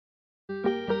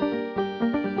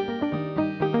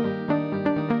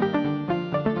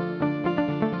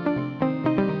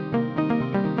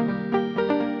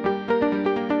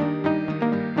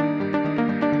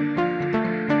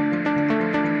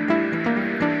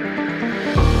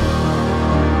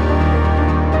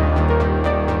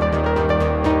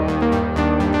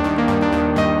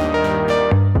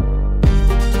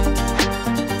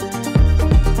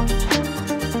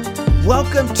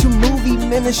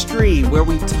Ministry, where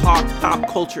we talk pop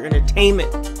culture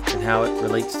entertainment and how it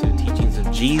relates to the teachings of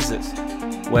Jesus.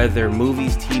 Whether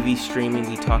movies, TV, streaming,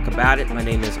 we talk about it. My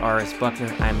name is R.S.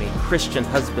 Buckner. I'm a Christian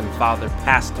husband, father,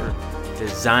 pastor,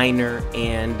 designer,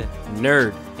 and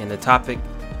nerd. And the topic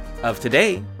of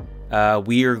today,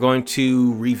 we are going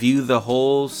to review the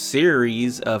whole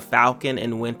series of Falcon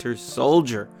and Winter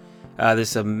Soldier. This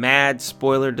is a mad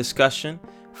spoiler discussion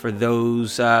for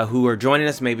those who are joining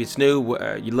us. Maybe it's new.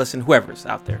 You listen, whoever's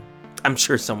out there. I'm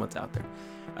sure someone's out there.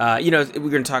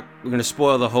 We're going to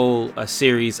spoil the whole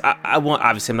series.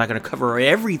 Obviously, I'm not going to cover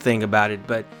everything about it,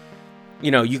 but,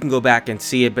 you can go back and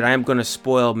see it, but I am going to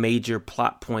spoil major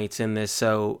plot points in this.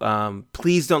 So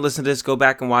please don't listen to this. Go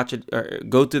back and watch it, or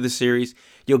go through the series.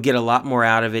 You'll get a lot more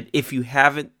out of it. If you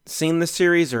haven't seen the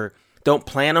series or don't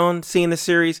plan on seeing the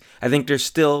series, I think there's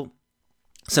still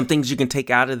some things you can take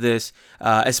out of this,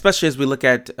 especially as we look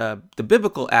at the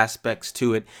biblical aspects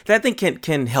to it, that I think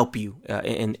can help you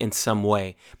in some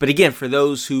way. But again, for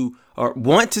those who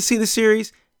want to see the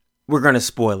series, we're going to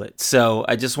spoil it. So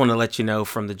I just want to let you know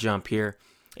from the jump here.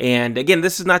 And again,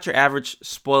 this is not your average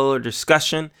spoiler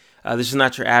discussion. This is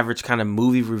not your average kind of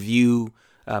movie review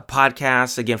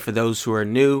podcast. Again, for those who are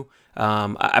new,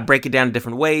 I break it down in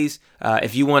different ways.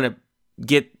 If you want to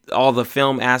get all the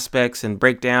film aspects and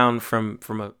break down from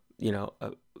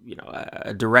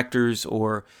a director's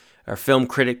or film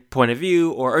critic point of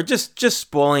view, or just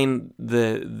spoiling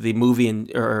the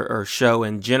movie or show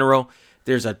in general,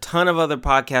 there's a ton of other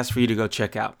podcasts for you to go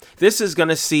check out. This is going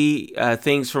to see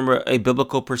things from a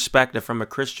biblical perspective, from a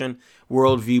Christian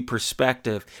worldview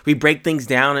perspective. We break things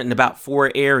down in about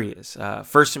 4 areas.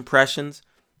 First impressions,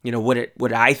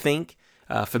 what I think,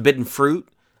 forbidden fruit.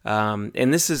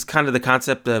 And this is kind of the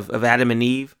concept of Adam and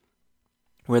Eve,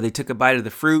 where they took a bite of the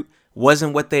fruit,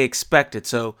 wasn't what they expected.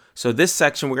 So this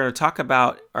section, we're going to talk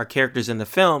about our characters in the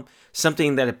film,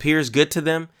 something that appears good to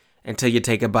them until they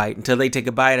take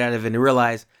a bite out of it and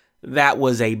realize that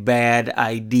was a bad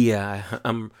idea.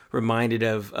 I'm reminded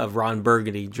of Ron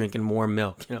Burgundy drinking more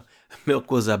milk.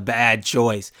 Milk was a bad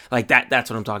choice. Like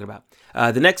that's what I'm talking about.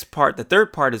 The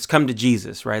third part is come to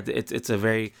Jesus, right? It's a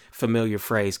very familiar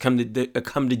phrase, come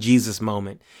to Jesus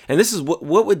moment. And this is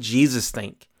what would Jesus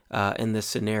think in this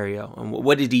scenario? And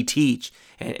what did he teach?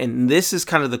 And this is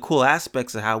kind of the cool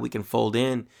aspects of how we can fold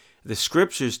in the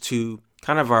scriptures to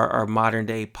kind of our modern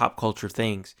day pop culture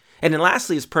things. And then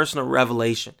lastly is personal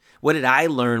revelation. What did I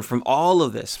learn from all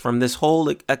of this, from this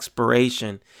whole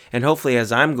exploration? And hopefully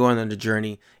as I'm going on the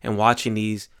journey and watching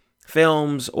these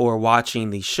films or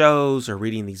watching these shows or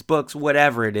reading these books,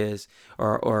 whatever it is,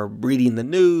 or reading the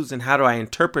news, and how do I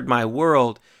interpret my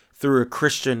world through a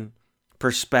Christian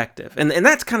perspective? And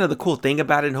that's kind of the cool thing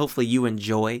about it, and hopefully you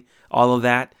enjoy all of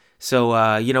that. So,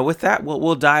 with that,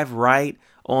 we'll dive right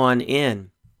on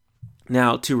in.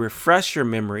 Now, to refresh your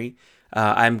memory,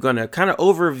 I'm going to kind of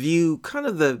overview kind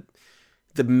of the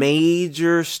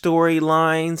major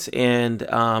storylines, and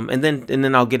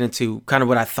then I'll get into kind of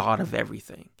what I thought of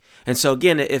everything. And so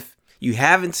again, if you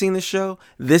haven't seen the show,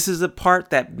 this is a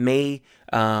part that may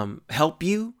help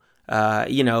you,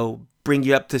 bring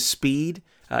you up to speed.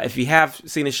 If you have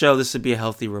seen the show, this would be a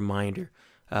healthy reminder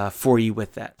for you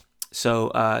with that.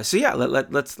 So yeah,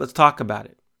 let's talk about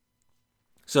it.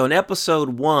 So in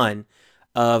episode 1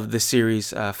 of the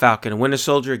series Falcon and Winter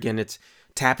Soldier, again, it's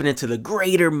tapping into the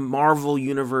greater Marvel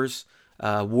Universe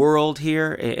world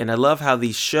here. And I love how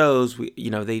these shows,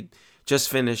 they just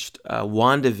finished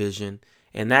WandaVision,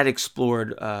 and that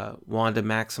explored Wanda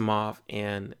Maximoff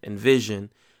and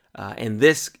Vision. And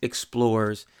this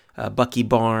explores Bucky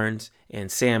Barnes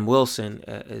and Sam Wilson,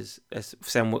 as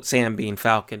Sam being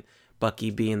Falcon,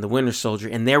 Bucky being the Winter Soldier,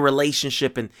 and their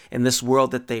relationship in this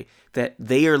world that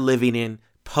they are living in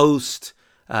post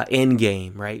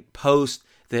Endgame, right? Post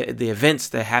the events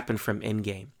that happened from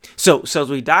Endgame. So as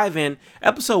we dive in,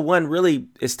 episode 1 really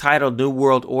is titled New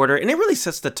World Order, and it really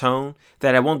sets the tone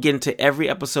that I won't get into every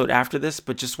episode after this,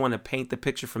 but just want to paint the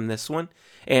picture from this one.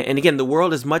 And again, the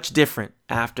world is much different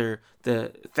after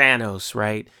the Thanos,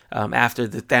 right? After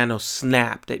the Thanos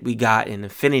snap that we got in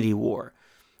Infinity War.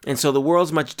 And so the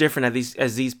world's much different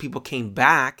as these people came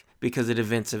back because of the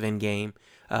events of Endgame,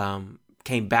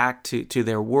 came back to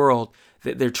their world.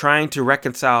 They're trying to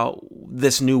reconcile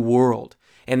this new world.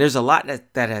 And there's a lot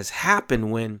that has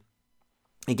happened when,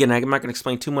 again, I'm not going to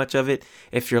explain too much of it.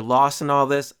 If you're lost in all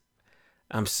this,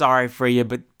 I'm sorry for you,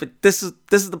 but this is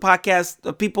the podcast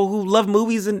of people who love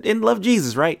movies and love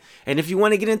Jesus, right? And if you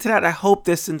want to get into that, I hope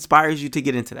this inspires you to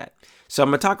get into that. So I'm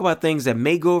going to talk about things that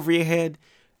may go over your head.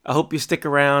 I hope you stick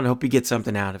around. I hope you get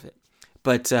something out of it.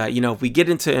 But, if we get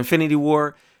into Infinity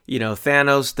War,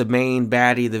 Thanos, the main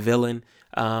baddie, the villain,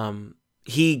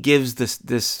 he gives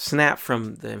this snap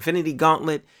from the Infinity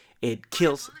Gauntlet. It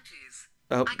kills.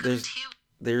 Oh,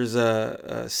 there's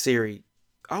a Siri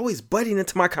always butting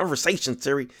into my conversation.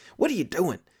 Siri, what are you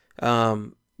doing?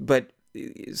 But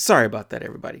sorry about that,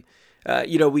 everybody.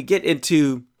 We get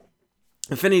into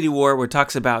Infinity War, where it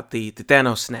talks about the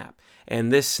Thanos snap,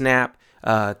 and this snap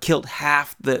killed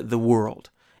half the world,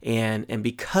 and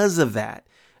because of that,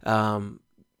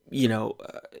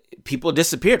 people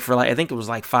disappeared for I think it was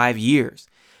 5 years.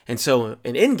 And so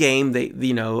in Endgame, they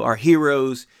our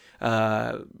heroes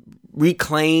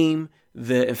reclaim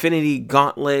the Infinity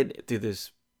Gauntlet through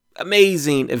this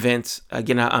amazing events.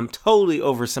 Again, I'm totally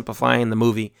oversimplifying the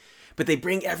movie, but they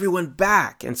bring everyone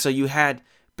back, and so you had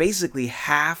basically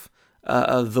half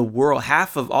of the world,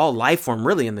 half of all life form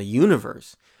really in the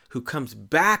universe, who comes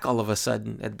back all of a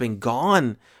sudden, had been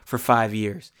gone for 5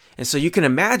 years. And so you can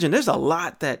imagine there's a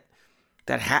lot that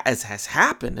has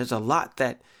happened. There's a lot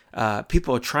that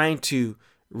people are trying to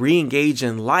re-engage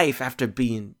in life after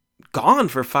being gone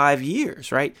for 5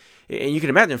 years, right? And you can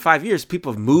imagine in 5 years,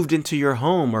 people have moved into your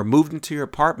home or moved into your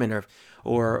apartment,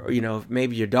 or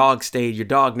maybe your dog stayed. Your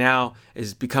dog now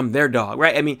has become their dog,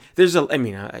 right? I mean,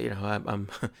 I'm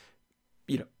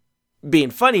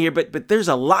being funny here, but there's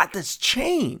a lot that's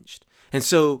changed. And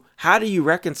so how do you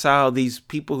reconcile these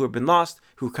people who have been lost,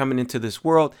 who are coming into this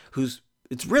world,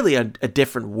 it's really a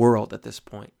different world at this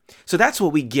point? So that's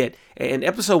what we get. And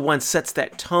episode 1 sets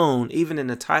that tone, even in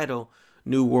the title,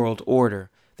 New World Order.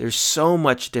 There's so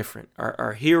much different.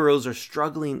 Our heroes are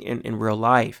struggling in real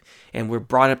life, and we're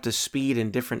brought up to speed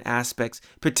in different aspects,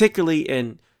 particularly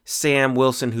in Sam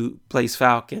Wilson, who plays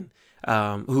Falcon,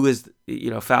 who is,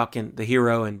 Falcon, the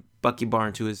hero, and Bucky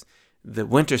Barnes, who is the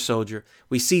Winter Soldier.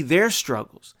 We see their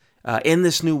struggles in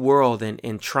this new world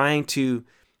and trying to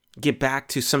get back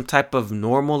to some type of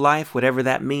normal life, whatever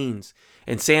that means.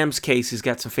 In Sam's case, he's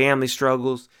got some family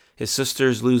struggles. His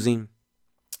sister's losing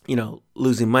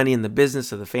money in the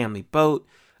business of the family boat.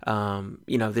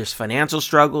 There's financial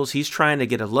struggles. He's trying to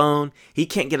get a loan. He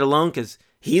can't get a loan because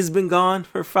he's been gone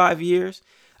for 5 years.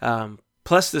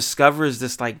 Plus discovers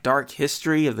this dark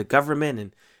history of the government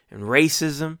and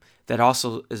racism that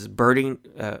also is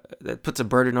that puts a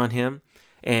burden on him.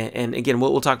 And again,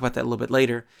 we'll talk about that a little bit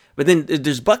later. But then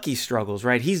there's Bucky's struggles,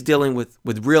 right? He's dealing with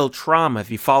real trauma.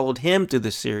 If you followed him through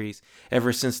the series,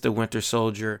 ever since the Winter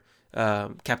Soldier,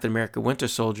 Captain America Winter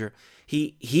Soldier,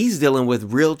 he's dealing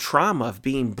with real trauma of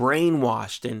being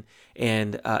brainwashed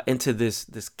and into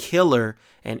this killer,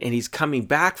 and he's coming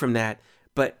back from that.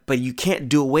 But you can't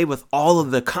do away with all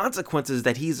of the consequences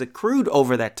that he's accrued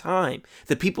over that time.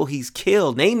 The people he's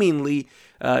killed, namely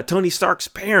Tony Stark's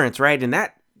parents, right? And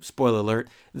that, spoiler alert,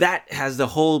 that has the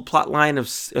whole plot line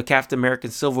of Captain America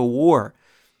Civil War.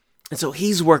 And so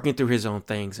he's working through his own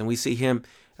things. And we see him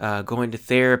going to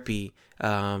therapy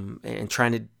and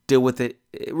trying to deal with it.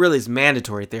 It really is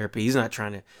mandatory therapy.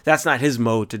 That's not his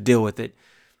mode to deal with it.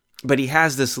 But he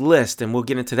has this list, and we'll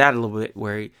get into that a little bit,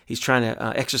 where he's trying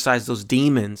to exercise those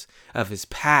demons of his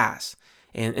past.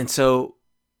 And so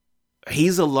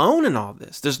he's alone in all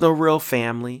this. There's no real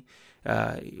family.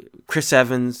 Chris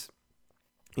Evans,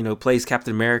 plays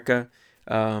Captain America,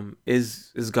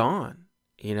 is gone.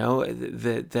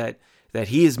 That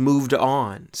he has moved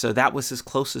on. So that was his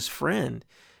closest friend.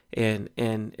 And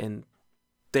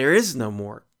there is no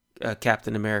more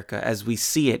Captain America as we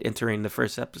see it entering the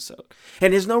first episode.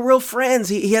 And there's no real friends.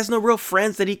 He has no real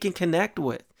friends that he can connect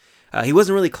with. He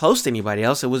wasn't really close to anybody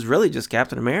else. It was really just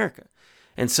Captain America.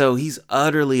 And so he's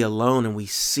utterly alone, and we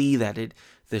see that.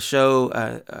 The show,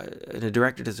 the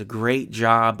director does a great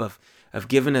job of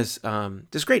giving us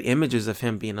just great images of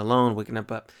him being alone,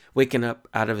 waking up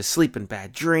out of his sleep in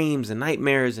bad dreams and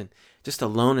nightmares, and just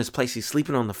alone in his place. He's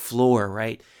sleeping on the floor,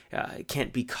 right?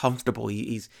 Can't be comfortable.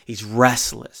 He's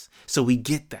restless. So we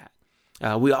get that.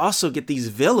 We also get these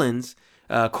villains,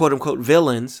 quote unquote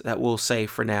villains, that we'll say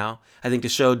for now. I think the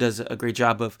show does a great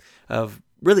job of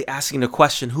really asking the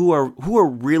question: who are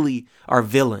really our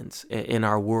villains in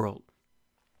our world?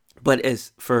 But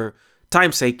as for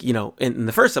time's sake, in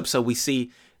the first episode, we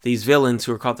see these villains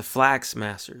who are called the Flag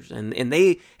Smashers, and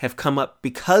they have come up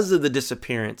because of the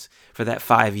disappearance for that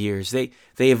 5 years. They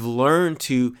have learned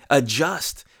to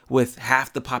adjust with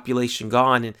half the population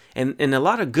gone, and a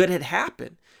lot of good had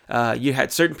happened. You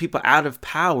had certain people out of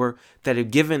power that have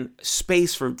given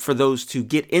space for those to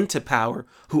get into power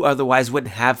who otherwise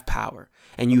wouldn't have power.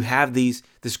 And you have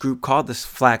this group called the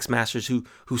Flag Smashers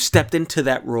who stepped into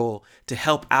that role to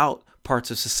help out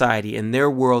parts of society in their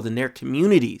world and their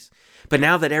communities. But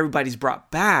now that everybody's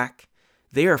brought back,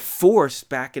 they are forced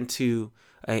back into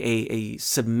a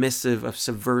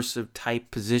subversive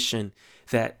type position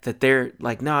that they're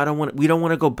like, no, we don't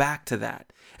want to go back to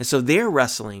that. And so they're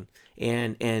wrestling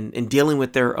and dealing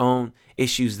with their own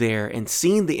issues there, and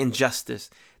seeing the injustice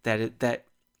that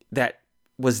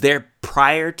was there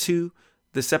prior to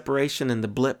the separation, and the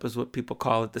blip is what people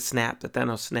call it, the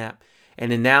Thanos snap.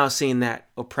 And then now seeing that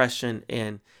oppression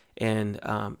and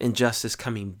injustice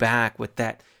coming back with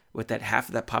that half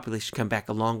of that population come back,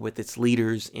 along with its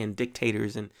leaders and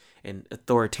dictators and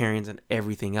authoritarians and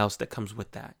everything else that comes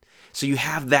with that. So you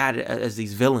have that as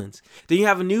these villains. Then you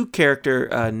have a new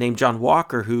character named John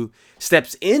Walker, who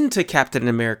steps into Captain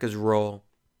America's role,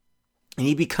 and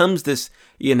he becomes this,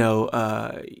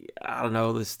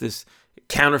 this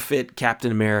counterfeit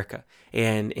Captain America.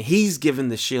 And he's given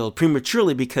the shield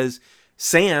prematurely because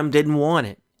Sam didn't want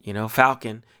it.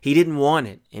 Falcon, he didn't want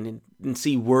it and didn't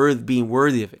see being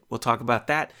worthy of it. We'll talk about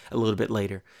that a little bit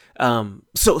later.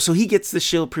 So he gets the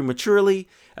shield prematurely.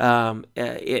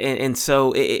 And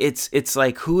so it's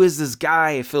like, who is this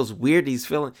guy? It feels weird. He's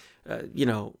feeling,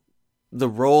 the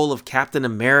role of Captain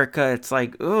America. It's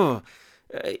like, oh,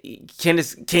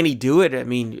 can he do it? I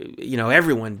mean,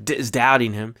 everyone is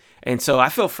doubting him. And so I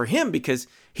feel for him because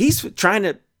he's trying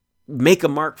to make a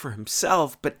mark for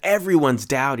himself, but everyone's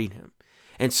doubting him.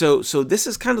 And so this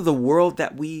is kind of the world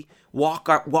that we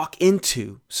walk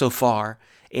into so far.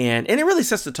 And it really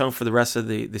sets the tone for the rest of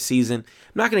the season.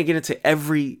 I'm not going to get into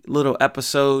every little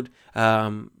episode,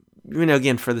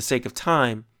 again, for the sake of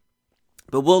time.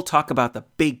 But we'll talk about the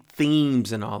big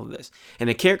themes and all of this. And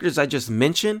the characters I just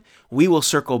mentioned, we will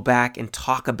circle back and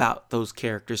talk about those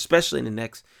characters, especially in the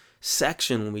next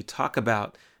section when we talk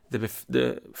about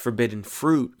the forbidden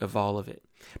fruit of all of it.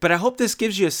 But I hope this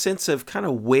gives you a sense of kind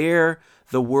of where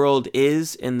the world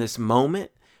is in this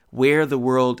moment, where the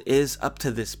world is up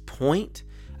to this point,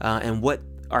 and what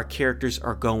our characters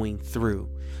are going through.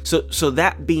 So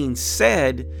that being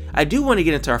said, I do want to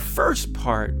get into our first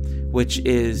part, which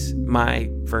is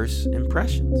my first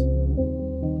impressions.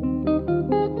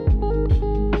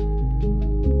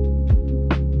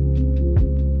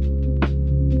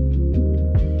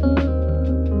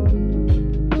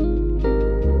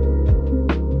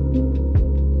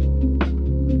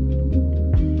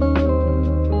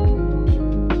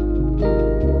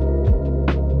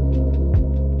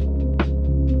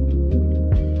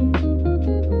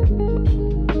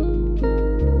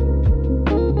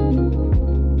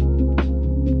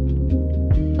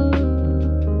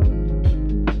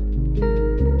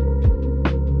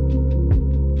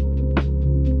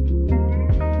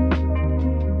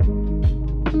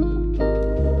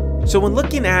 So when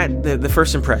looking at the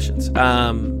first impressions,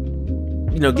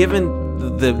 given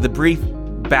the brief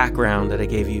background that I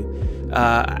gave you,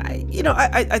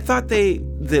 I thought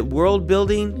the world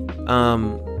building,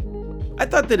 I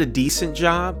thought did a decent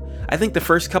job. I think the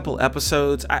first couple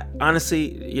episodes, I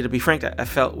honestly, to be frank, I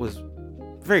felt was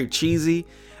very cheesy,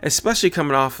 especially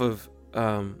coming off of,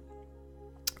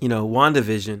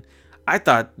 WandaVision. I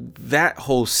thought that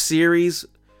whole series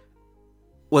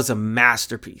was a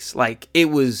masterpiece. Like, it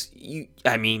was,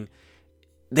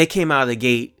 they came out of the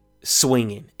gate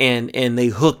swinging and they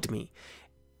hooked me.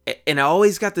 And I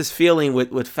always got this feeling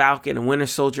with Falcon and Winter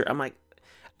Soldier. I'm like,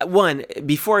 one,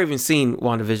 before even seeing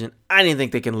WandaVision, I didn't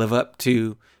think they can live up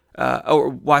to, or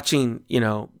watching,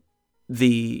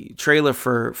 the trailer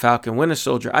for Falcon Winter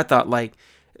Soldier, I thought, like,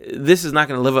 this is not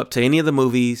going to live up to any of the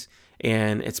movies,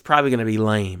 and it's probably going to be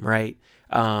lame, right?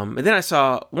 And then I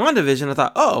saw WandaVision. I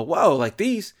thought, oh, whoa, like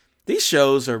these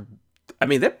shows are,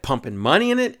 they're pumping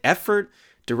money in it, effort,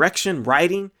 direction,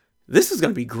 writing. This is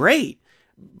going to be great.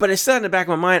 But it's still in the back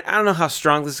of my mind, I don't know how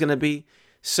strong this is going to be.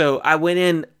 So I went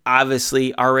in,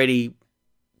 obviously, already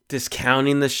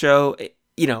discounting the show.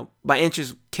 My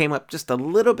interest came up just a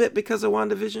little bit because of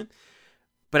WandaVision.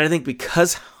 But I think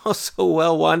because how so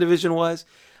well WandaVision was,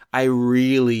 I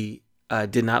really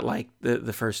did not like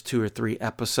the first 2 or 3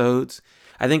 episodes.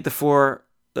 I think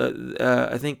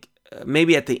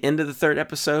maybe at the end of the 3rd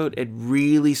episode, it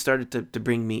really started to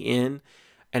bring me in,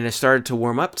 and I started to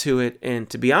warm up to it. And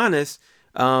to be honest,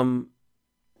 it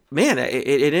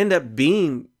ended up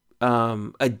being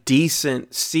a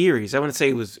decent series. I wouldn't say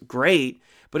it was great,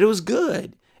 but it was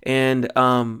good. And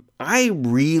I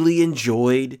really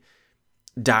enjoyed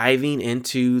diving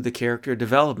into the character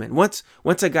development. Once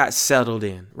I got settled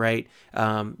in, right?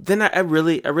 Then I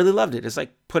really loved it. It's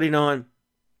like putting on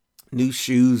new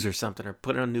shoes or something, or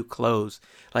putting on new clothes.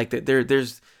 Like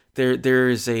there's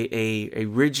a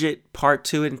rigid part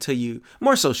to it until you,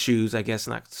 more so shoes, I guess,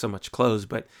 not so much clothes,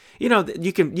 but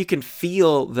you can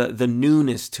feel the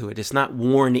newness to it. It's not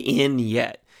worn in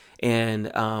yet.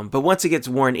 And but once it gets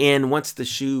worn in, once the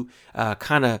shoe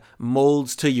kind of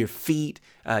molds to your feet,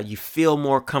 you feel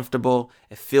more comfortable,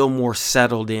 and feel more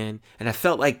settled in. And I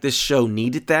felt like this show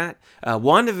needed that.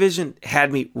 WandaVision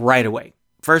had me right away.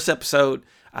 First episode,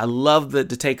 I loved the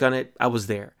take on it. I was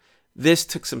there. This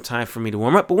took some time for me to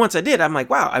warm up, but once I did, I'm like,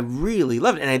 wow, I really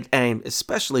loved it. And I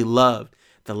especially loved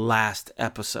the last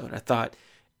episode. I thought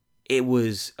it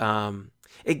was,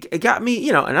 it got me,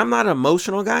 and I'm not an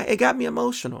emotional guy. It got me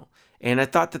emotional. And I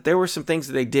thought that there were some things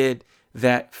that they did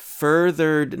that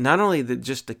furthered not only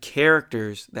just the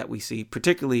characters that we see,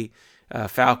 particularly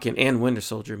Falcon and Winter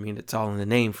Soldier. I mean, it's all in the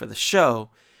name for the show.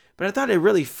 But I thought it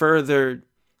really furthered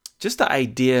just the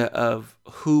idea of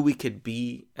who we could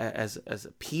be as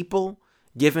a people,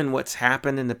 given what's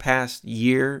happened in the past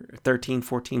year, 13,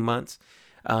 14 months.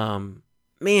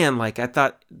 I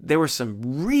thought there were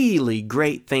some really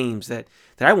great themes that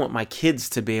I want my kids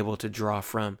to be able to draw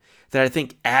from, that I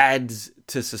think adds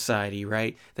to society,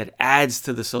 right? That adds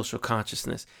to the social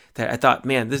consciousness. That I thought,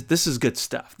 man, this is good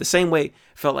stuff. The same way I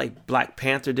felt like Black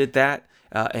Panther did that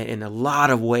in a lot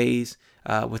of ways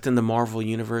within the Marvel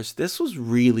universe. This was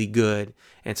really good.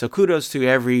 And so kudos to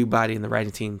everybody in the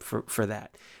writing team for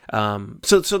that.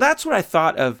 So that's what I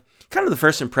thought of kind of the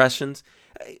first impressions.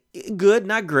 Good,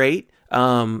 not great.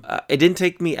 It didn't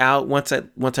take me out once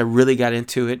I really got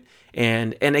into it.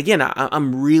 And again,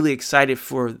 I'm really excited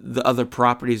for the other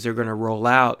properties they're going to roll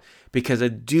out, because I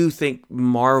do think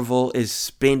Marvel is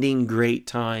spending great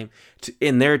time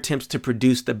in their attempts to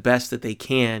produce the best that they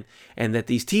can, and that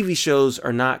these TV shows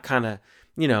are not kind of,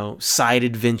 side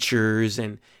adventures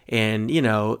and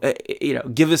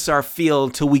give us our feel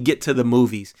until we get to the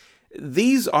movies.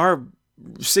 These are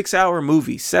 6-hour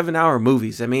movies, 7-hour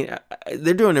movies. I mean,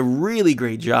 they're doing a really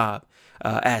great job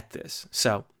at this.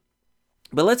 So,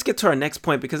 but let's get to our next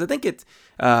point, because I think it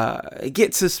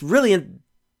gets us really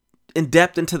in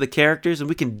depth into the characters, and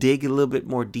we can dig a little bit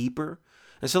more deeper.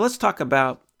 And so let's talk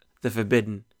about the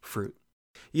forbidden fruit.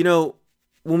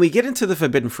 When we get into the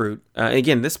forbidden fruit,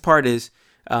 again, this part is,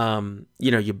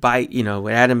 you bite,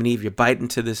 with Adam and Eve, you bite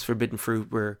into this forbidden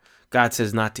fruit where God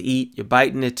says not to eat. You're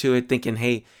biting into it thinking,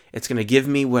 hey, it's going to give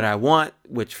me what I want,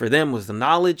 which for them was the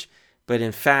knowledge. But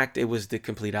in fact, it was the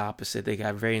complete opposite. They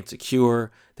got very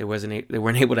insecure. They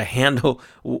weren't able to handle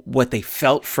what they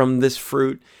felt from this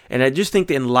fruit. And I just think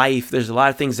that in life, there's a lot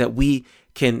of things that we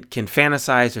can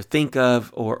fantasize or think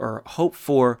of or hope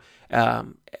for,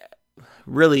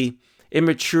 really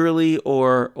immaturely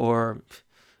or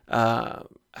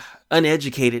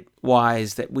uneducated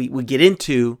wise, that we get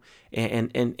into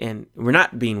and we're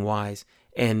not being wise.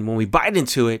 And when we bite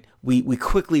into it, we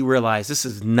quickly realize this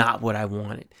is not what I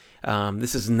wanted.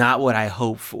 This is not what I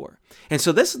hoped for. And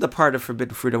so this is the part of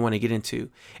forbidden fruit I want to get into.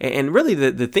 And really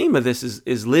the theme of this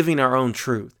is living our own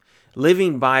truth,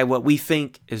 living by what we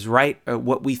think is right, or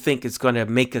what we think is going to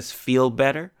make us feel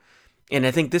better. And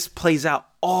I think this plays out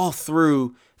all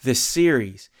through this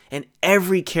series. And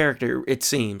every character, it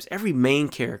seems, every main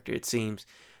character, it seems,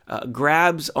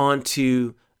 grabs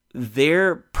onto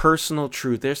their personal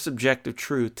truth, their subjective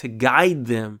truth, to guide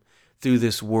them through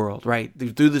this world, right?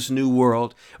 Through this new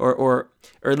world, or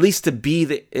at least to be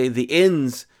the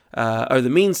ends or the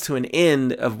means to an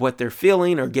end of what they're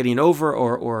feeling or getting over,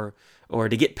 or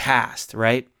to get past,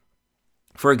 right?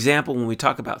 For example, when we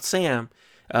talk about Sam,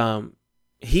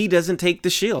 he doesn't take the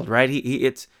shield, right?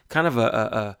 It's kind of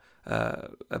a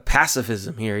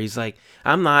pacifism here. He's like,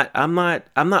 I'm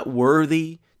not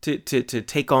worthy to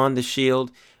take on the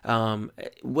shield.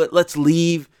 Let's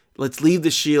leave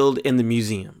the shield in the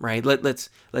museum, right? Let's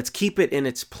keep it in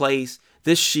its place.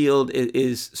 This shield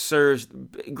serves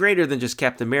greater than just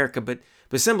Captain America, but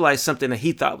symbolized something that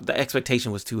he thought the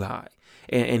expectation was too high,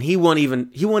 and he won't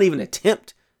even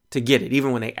attempt to get it.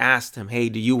 Even when they asked him, "Hey,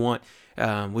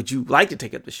 would you like to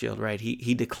take up the shield?" Right?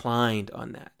 He declined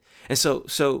on that. And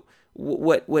so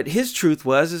what his truth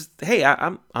is, hey,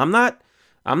 I'm not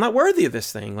worthy of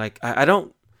this thing. Like I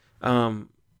don't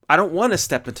want to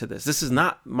step into this. This is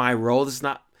not my role. This is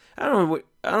not. I don't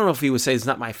know if he would say it's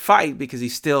not my fight, because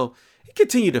he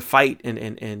continued to fight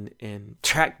and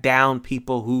track down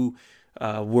people who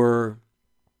were,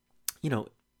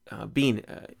 being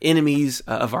enemies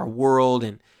of our world,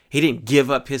 and he didn't give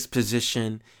up his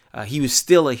position. He was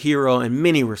still a hero in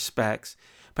many respects,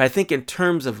 but I think in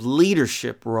terms of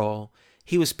leadership role,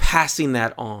 he was passing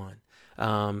that on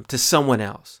to someone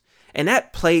else, and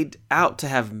that played out to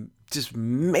have just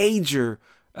major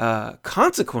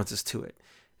consequences to it.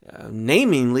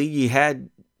 Namely, you had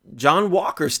John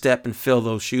Walker step and fill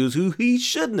those shoes, who he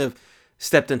shouldn't have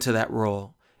stepped into that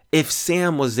role. If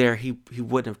Sam was there, he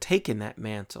wouldn't have taken that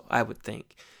mantle, I would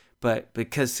think. But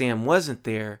because Sam wasn't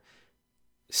there,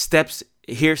 steps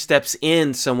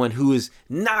in someone who is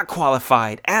not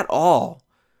qualified at all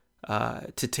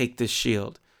to take this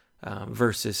shield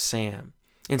versus Sam.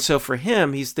 And so for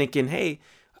him, he's thinking, hey,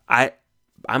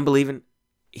 I'm believing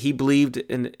he believed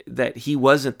in that he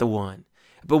wasn't the one.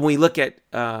 But when we look at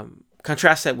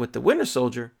contrast that with the Winter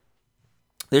Soldier,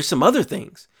 there's some other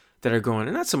things that are going,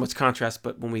 and not so much contrast,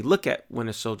 but when we look at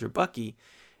Winter Soldier Bucky,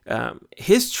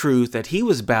 his truth that he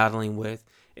was battling with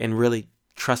and really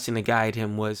trusting to guide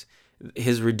him was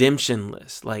his redemption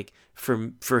list. Like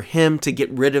for him to get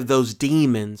rid of those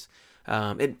demons,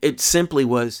 it simply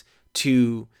was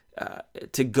to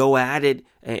go at it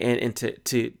and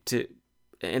to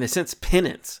in a sense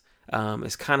penance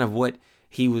is kind of what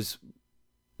he was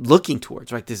looking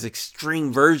towards, right? This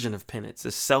extreme version of penance,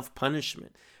 this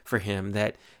self-punishment for him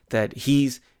that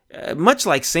he's much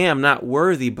like Sam, not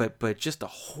worthy, but just a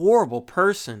horrible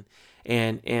person,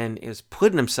 and is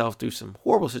putting himself through some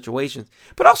horrible situations,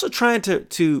 but also trying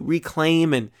to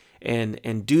reclaim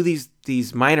and do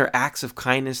these minor acts of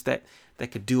kindness that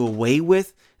could do away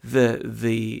with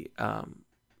the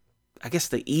I guess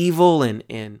the evil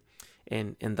and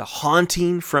the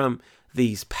haunting from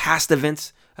these past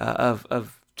events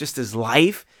of just his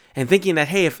life, and thinking that,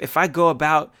 hey, if I go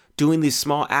about doing these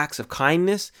small acts of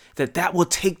kindness, that will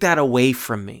take that away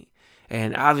from me.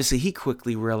 And obviously he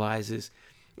quickly realizes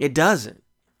it doesn't.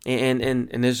 And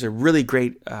there's a really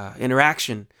great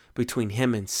interaction between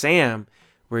him and Sam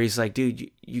where he's like,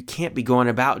 dude, you can't be going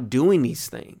about doing these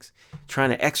things, trying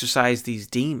to exorcise these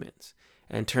demons,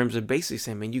 in terms of basically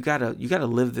saying, man, you gotta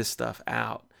live this stuff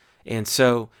out. And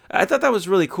so I thought that was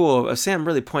really cool. Sam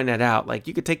really pointed that out. Like,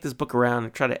 you could take this book around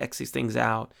and try to X these things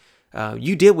out.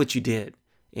 You did what you did,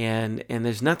 and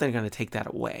there's nothing going to take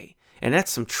that away. And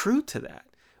that's some truth to that,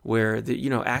 where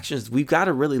actions we've got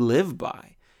to really live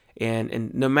by.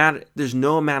 And there's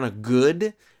no amount of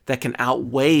good that can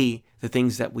outweigh the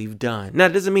things that we've done. Now,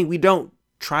 it doesn't mean we don't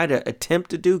try to attempt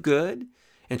to do good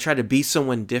and try to be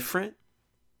someone different.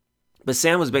 But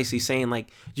Sam was basically saying, like,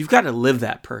 you've got to live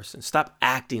that person. Stop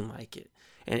acting like it.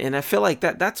 And I feel like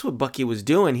that's what Bucky was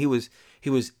doing. He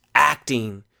was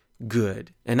acting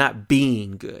good and not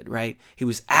being good, right? He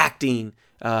was acting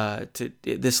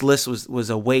this list was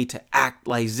a way to act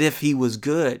like as if he was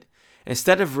good,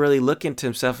 instead of really looking to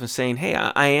himself and saying, hey,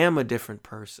 I am a different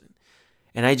person,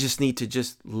 and I just need to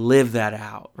just live that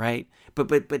out, right?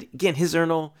 But again, his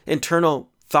internal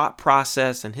thought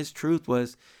process and his truth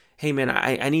was, hey man,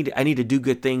 I need to do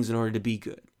good things in order to be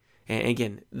good. And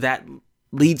again, that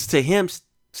leads to him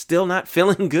still not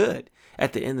feeling good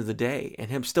at the end of the day, and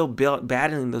him still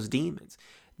battling those demons.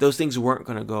 Those things weren't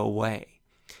going to go away.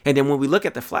 And then when we look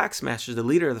at the Flag Smashers, the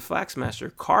leader of the Flag Smasher,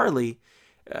 Carly,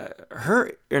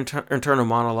 her internal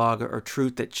monologue or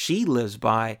truth that she lives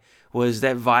by was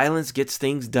that violence gets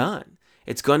things done.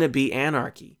 It's going to be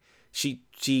anarchy. She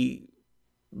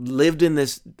lived in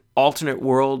this alternate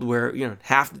world where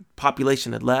half the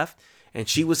population had left, and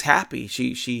she was happy.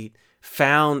 She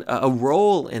found a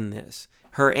role in this.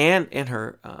 Her and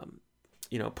her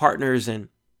partners and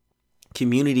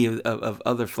community of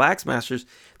other Flag Smashers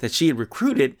that she had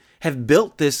recruited have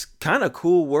built this kind of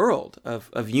cool world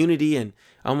of unity and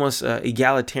almost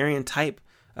egalitarian type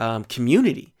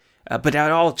community. But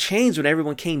that all changed when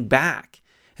everyone came back.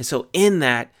 And so in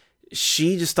that,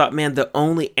 she just thought, man, the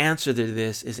only answer to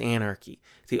this is anarchy.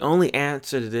 The only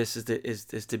answer to this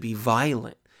is to be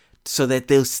violent, so that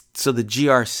the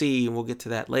GRC, and we'll get to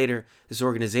that later, this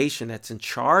organization that's in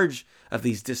charge of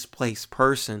these displaced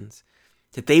persons,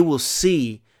 that they will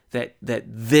see that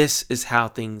this is how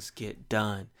things get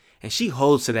done. And she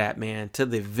holds to that, man, to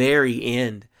the very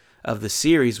end of the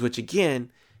series, which again,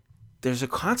 there's a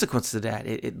consequence to that.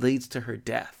 It leads to her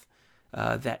death,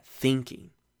 that thinking.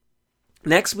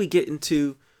 Next, we get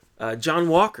into John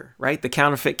Walker, right? The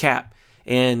counterfeit Cap.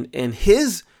 And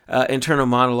his internal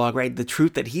monologue, right? The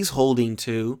truth that he's holding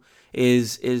to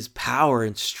is power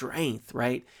and strength,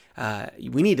 right?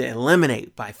 We need to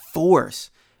eliminate by force.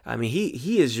 I mean,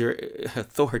 he is your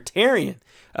authoritarian.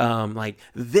 Like,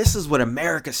 this is what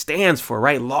America stands for,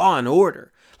 right? Law and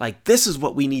order. Like, this is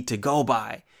what we need to go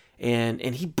by. And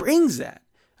he brings that.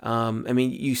 I mean,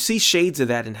 you see shades of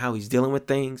that in how he's dealing with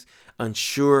things.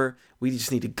 Unsure. We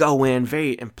just need to go in,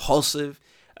 very impulsive.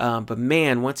 But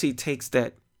man, once he takes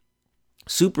that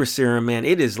super serum, man,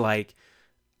 it is like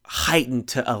heightened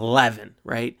to 11,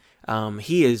 right?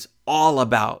 He is all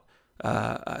about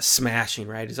smashing,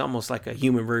 right? He's almost like a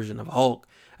human version of Hulk.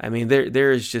 I mean,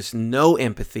 there is just no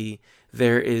empathy.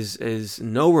 There is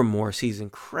no remorse. He's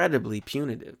incredibly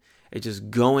punitive. It's just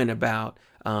going about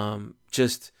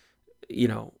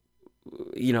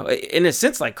in a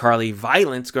sense like Carly,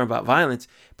 going about violence,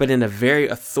 but in a very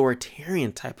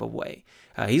authoritarian type of way.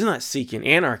 He's not seeking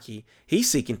anarchy. He's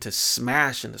seeking to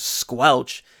smash and to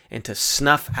squelch and to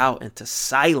snuff out and to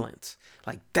silence.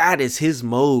 Like, that is his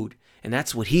mode, and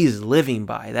that's what he is living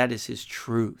by. That is his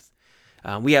truth.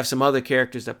 We have some other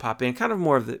characters that pop in, kind of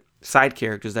more of the side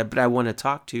characters but I want to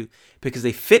talk to because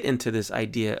they fit into this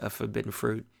idea of forbidden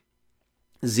fruit.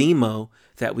 Zemo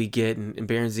that we get, and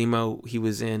Baron Zemo, he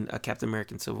was in Captain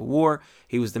America: Civil War.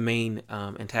 He was the main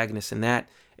antagonist in that,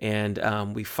 and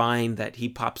we find that he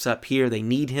pops up here. They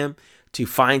need him to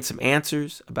find some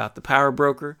answers about the power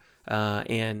broker,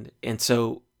 and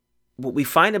so what we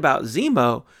find about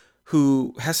Zemo,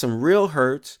 who has some real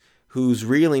hurts, who's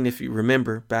reeling, if you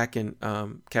remember back in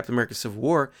Captain America: Civil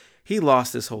War, he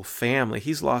lost his whole family.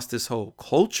 He's lost his whole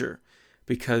culture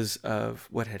because of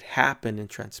what had happened and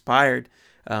transpired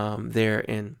there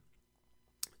in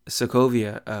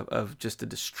Sokovia, of just the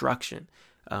destruction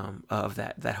of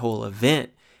that whole event.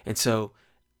 And so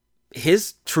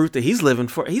his truth that he's living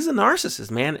for, he's a narcissist,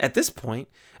 man, at this point.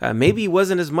 Maybe he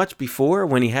wasn't as much before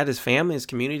when he had his family, his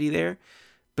community there,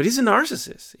 but he's a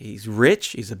narcissist. He's rich,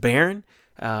 he's a baron,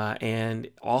 and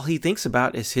all he thinks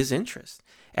about is his interest.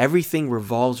 Everything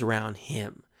revolves around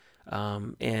him.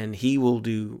 And he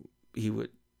would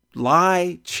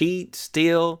lie, cheat,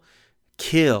 steal,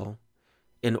 kill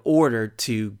in order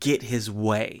to get his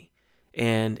way.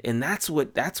 And that's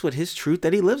what his truth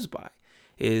that he lives by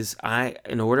is.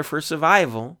 In order for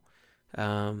survival,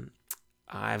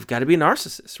 I've got to be a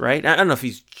narcissist, right? I don't know if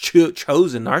he's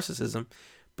chosen narcissism,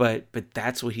 but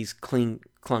that's what he's clung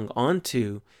on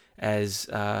to as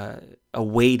a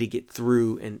way to get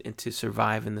through and to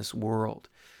survive in this world.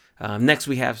 Next,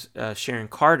 we have Sharon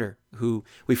Carter, who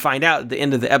we find out at the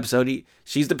end of the episode,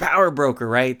 she's the power broker,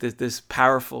 right? This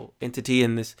powerful entity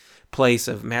in this place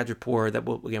of Madripoor that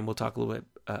we'll talk a little bit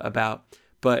about.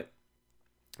 But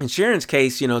in Sharon's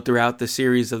case, throughout the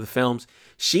series of the films,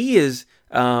 she is,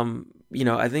 I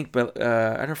think,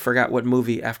 I don't forgot what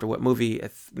movie,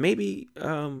 maybe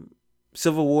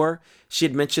Civil War. She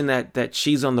had mentioned that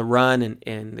she's on the run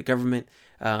and the government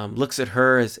looks at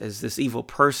her as this evil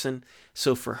person.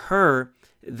 So for her,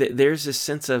 there's this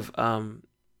sense of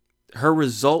her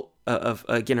result of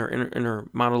again, her inner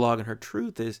monologue and her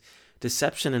truth is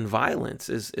deception and violence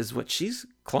is what she's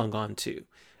clung on to.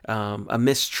 A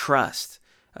mistrust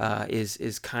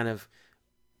is kind of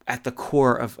at the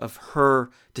core of her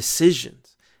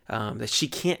decisions, that she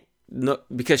can't,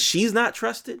 because she's not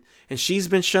trusted and she's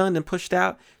been shunned and pushed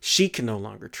out, she can no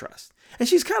longer trust. And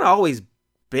she's kind of always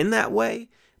been that way.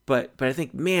 But I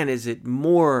think, man, is it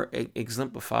more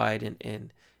exemplified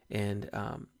and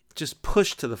just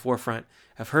pushed to the forefront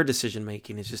of her decision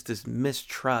making is just this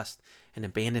mistrust and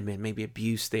abandonment, maybe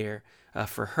abuse there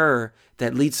for her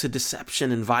that leads to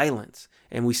deception and violence.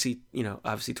 And we see,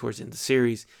 obviously towards the end of the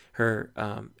series, her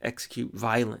execute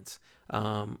violence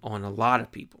on a lot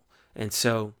of people. And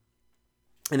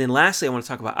then lastly, I want to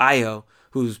talk about Io,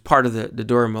 who's part of the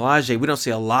Dora Milaje. We don't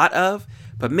see a lot of,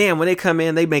 but man, when they come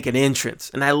in, they make an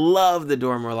entrance. And I love the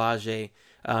Dora Milaje.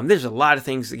 There's a lot of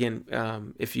things,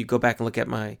 again, if you go back and look at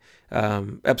my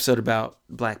episode about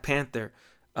Black Panther,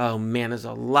 oh man, there's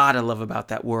a lot I love about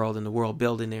that world and the world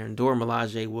building there. And Dora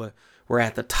Milaje were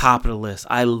at the top of the list.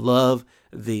 I love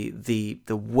the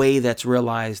way that's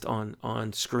realized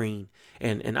on screen.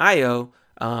 And Io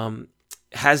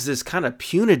has this kind of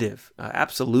punitive,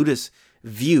 absolutist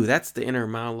view. That's the inner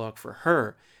monologue for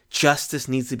her. Justice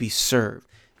needs to be served.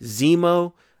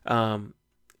 Zemo, kind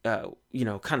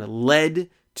of led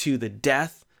to the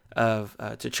death of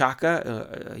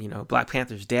T'Chaka, Black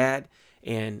Panther's dad,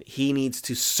 and he needs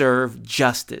to serve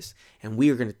justice. And we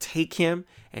are going to take him,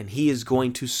 and he is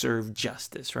going to serve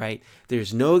justice, right?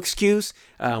 There's no excuse.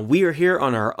 We are here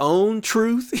on our own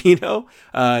truth,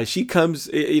 She comes,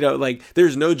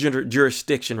 there's no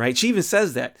jurisdiction, right? She even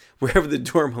says that wherever the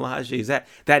Dora Milaje is at,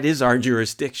 that is our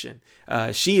jurisdiction.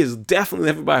 She is definitely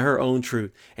living by her own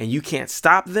truth, and you can't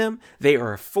stop them. They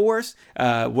are a force,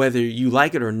 whether you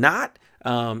like it or not.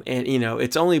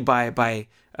 It's only by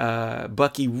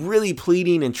Bucky really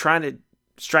pleading and trying to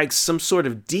strike some sort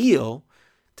of deal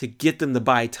to get them to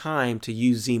buy time to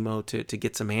use Zemo to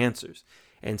get some answers.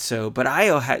 And so, but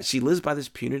Io she lives by this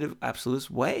punitive, absolute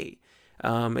way.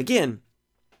 Again,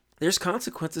 there's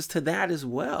consequences to that as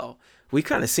well. We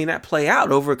kind of seen that play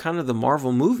out over kind of the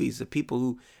Marvel movies, the people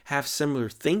who have similar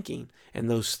thinking and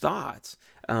those thoughts,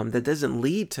 that doesn't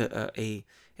lead to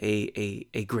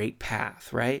a great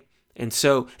path, right? And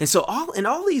so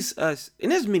all these, and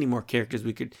there's many more characters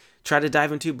we could try to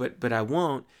dive into, but I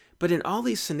won't. But in all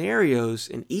these scenarios,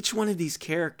 in each one of these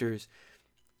characters,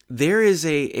 there is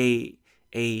a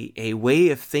way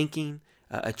of thinking,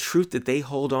 a truth that they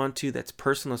hold on to that's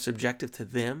personal, subjective to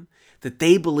them, that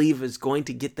they believe is going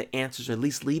to get the answers, or at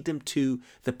least lead them to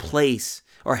the place,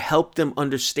 or help them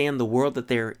understand the world that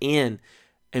they're in.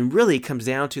 And really it comes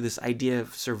down to this idea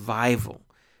of survival.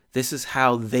 This is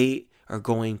how they are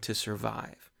going to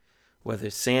survive. Whether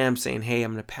it's Sam saying, hey,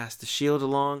 I'm going to pass the shield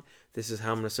along. This is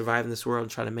how I'm going to survive in this world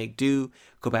and try to make do,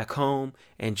 go back home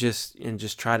and just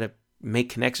try to make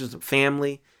connections with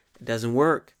family. It doesn't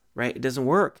work, right? It doesn't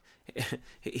work.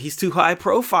 He's too high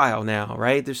profile now,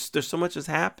 right? There's so much has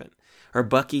happened. Or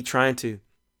Bucky trying to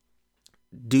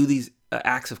do these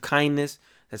acts of kindness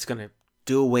that's going to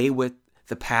do away with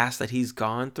the past that he's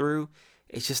gone through.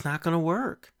 It's just not going to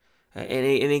work.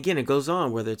 And again, it goes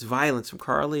on, whether it's violence from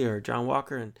Carly or John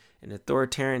Walker and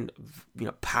authoritarian,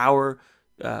 power,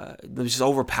 just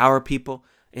overpower people.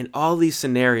 In all these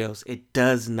scenarios, it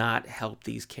does not help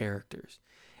these characters.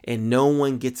 And no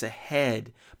one gets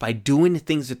ahead by doing the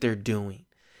things that they're doing.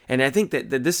 And I think that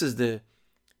this is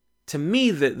to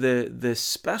me, the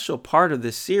special part of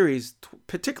this series,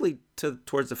 particularly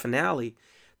towards the finale,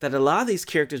 that a lot of these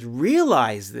characters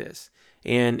realize this.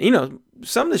 And,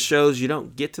 some of the shows you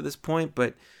don't get to this point,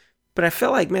 but I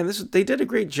felt like, man, they did a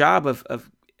great job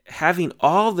of having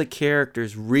all the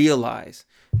characters realize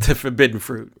the forbidden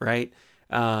fruit, right?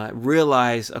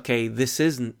 Realize, okay, this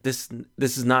is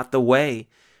not the way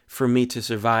for me to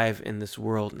survive in this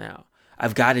world now.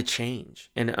 I've got to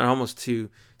change. And almost to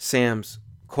Sam's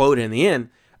quote in the end,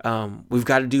 we've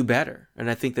got to do better. And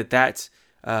I think that's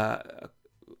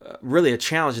really a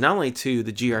challenge, not only to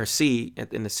the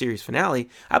GRC in the series finale.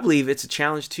 I believe it's a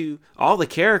challenge to all the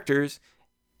characters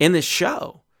in this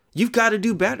show. You've got to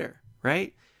do better,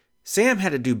 right? Sam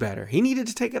had to do better. He needed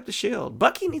to take up the shield.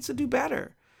 Bucky needs to do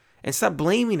better and stop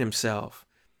blaming himself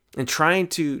and trying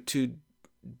to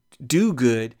do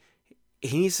good.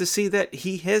 He needs to see that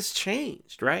he has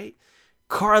changed, right?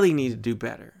 Carly needed to do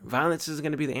better. Violence isn't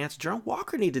going to be the answer. John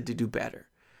Walker needed to do better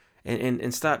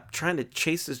and stop trying to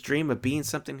chase this dream of being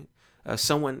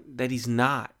someone that he's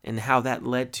not, and how that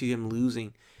led to him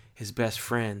losing his best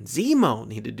friend. Zemo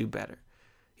needed to do better,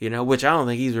 which I don't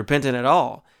think he's repentant at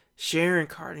all. Sharon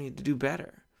Carter needed to do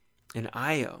better. And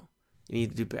Io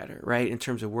needed to do better, right? In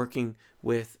terms of working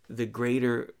with the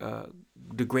greater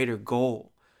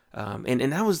goal.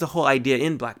 And that was the whole idea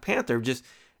in Black Panther, just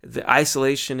the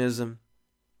isolationism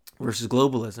versus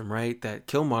globalism, right? That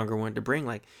Killmonger wanted to bring.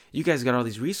 Like, you guys got all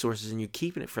these resources and you're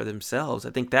keeping it for themselves.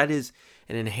 I think that is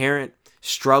an inherent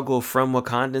struggle from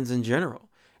Wakandans in general.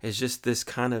 It's just this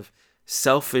kind of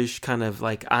selfish kind of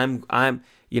like,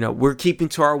 we're keeping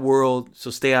to our world,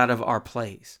 so stay out of our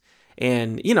place.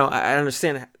 And, I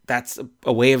understand that's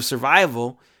a way of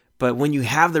survival, but when you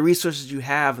have the resources you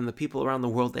have and the people around the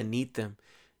world that need them,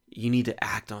 you need to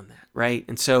act on that, right?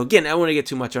 And so, again, I don't want to get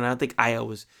too much on it. I don't think Io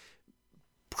was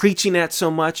preaching that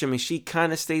so much. I mean, she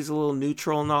kind of stays a little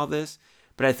neutral in all this,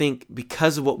 but I think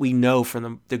because of what we know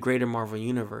from the greater Marvel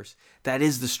universe, that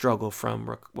is the struggle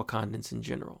from Wakandans in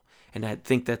general. And I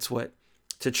think that's what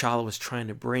T'Challa was trying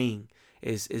to bring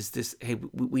is this, hey,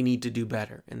 we need to do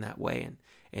better in that way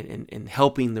and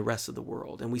helping the rest of the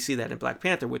world. And we see that in Black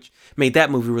Panther, which made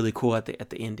that movie really cool at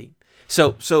the ending.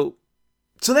 So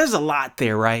there's a lot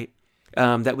there, right?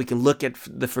 That we can look at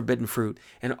the forbidden fruit,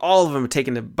 and all of them are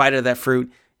taking a bite of that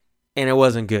fruit, and it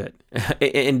wasn't good.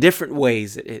 In different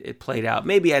ways, it played out.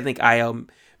 Maybe I think Io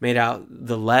made out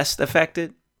the less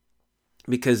affected,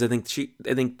 because I think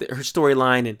her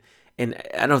storyline and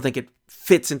I don't think it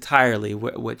fits entirely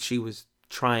what she was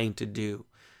trying to do.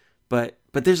 But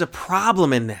there's a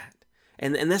problem in that.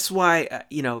 And that's why,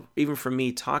 even for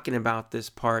me talking about this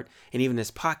part and even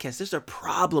this podcast, there's a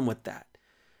problem with that.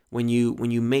 When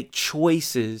you make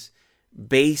choices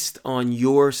based on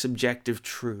your subjective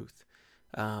truth,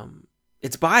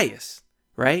 it's bias,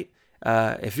 right?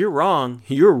 If you're wrong,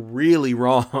 you're really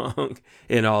wrong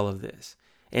in all of this.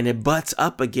 And it butts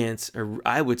up against, or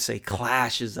I would say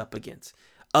clashes up against,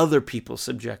 other people's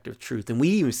subjective truth. And we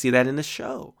even see that in the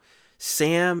show.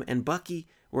 Sam and Bucky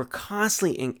were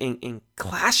constantly in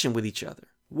clashing with each other.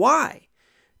 Why?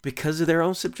 Because of their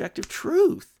own subjective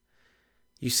truth.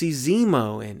 You see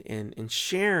Zemo and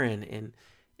Sharon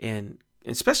and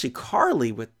especially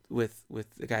Carly with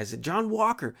the guys at John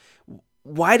Walker.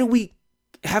 Why do we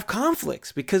have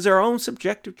conflicts? Because their own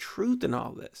subjective truth in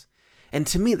all this. And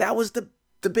to me, that was the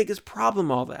biggest problem,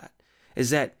 all that,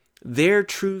 is that their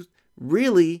truth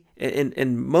really,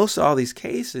 in most of all these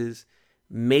cases,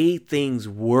 made things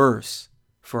worse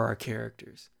for our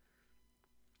characters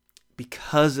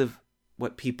because of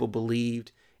what people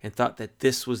believed and thought that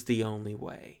this was the only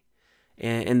way.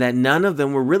 And that none of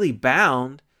them were really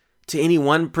bound to any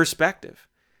one perspective.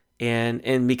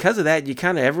 And because of that,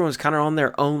 everyone's kind of on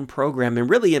their own program. And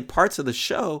really in parts of the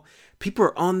show, people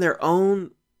are on their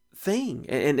own thing.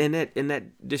 And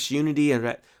that disunity and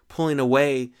that pulling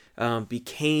away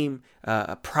became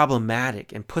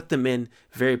problematic and put them in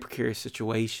very precarious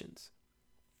situations.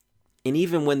 And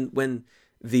even when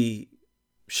the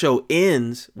show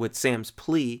ends with Sam's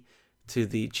plea to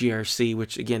the GRC,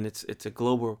 which again, it's a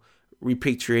global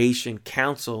repatriation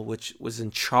council, which was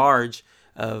in charge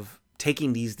of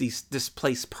taking these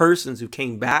displaced persons who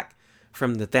came back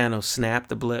from the Thanos snap,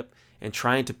 the blip, and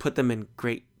trying to put them in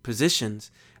great positions,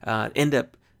 end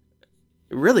up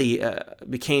really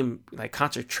became like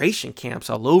concentration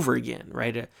camps all over again,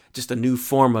 right? Just a new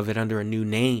form of it under a new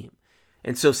name.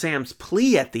 And so Sam's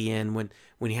plea at the end, when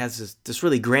he has this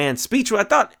really grand speech, what I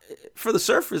thought for the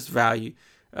surface value,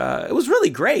 it was really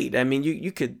great. I mean,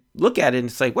 you could look at it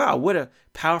and say, wow, what a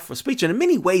powerful speech. And in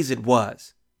many ways it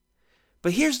was.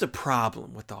 But here's the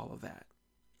problem with all of that.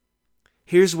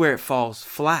 Here's where it falls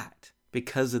flat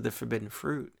because of the forbidden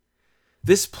fruit.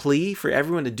 This plea for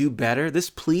everyone to do better,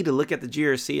 this plea to look at the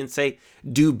GRC and say,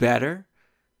 do better,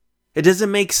 it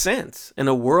doesn't make sense in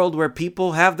a world where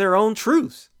people have their own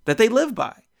truths that they live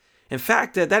by. In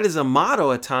fact, that is a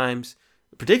motto at times,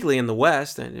 particularly in the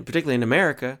West and particularly in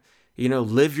America,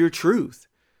 live your truth.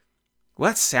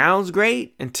 Well, that sounds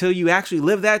great until you actually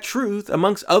live that truth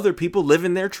amongst other people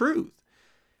living their truth.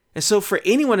 And so for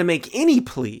anyone to make any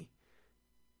plea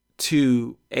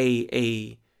to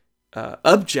a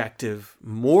objective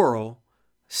moral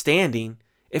standing,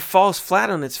 it falls flat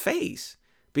on its face,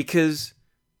 because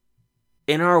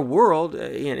in our world,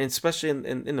 and especially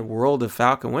in the world of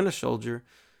Falcon Winter Soldier,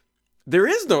 there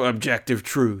is no objective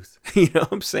truth. You know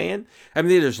what I'm saying? I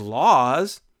mean, there's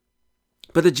laws,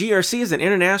 but the GRC is an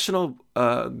international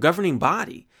governing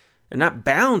body. They're not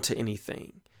bound to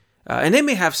anything. And they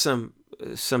may have some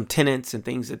tenets and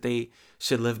things that they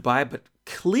should live by, but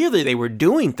clearly they were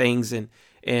doing things and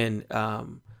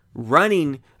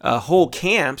running whole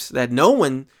camps that no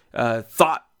one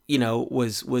thought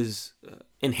was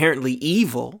inherently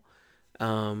evil.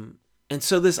 And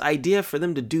so this idea for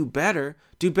them to do better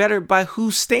by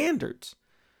whose standards?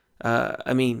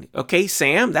 I mean, okay,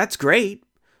 Sam, that's great,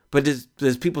 but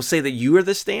does people say that you are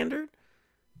the standard?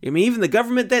 I mean, even the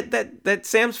government that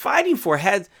Sam's fighting for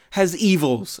has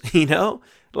evils,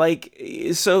 like,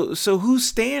 so whose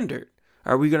standard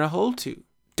are we going to hold to?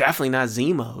 Definitely not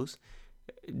Zemo's,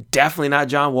 definitely not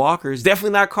John Walker's,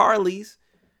 definitely not Carly's,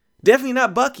 definitely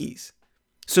not Bucky's.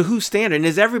 So whose standard? And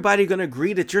is everybody going to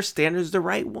agree that your standard is the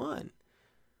right one?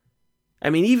 I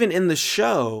mean, even in the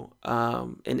show,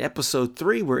 in episode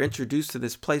 3, we're introduced to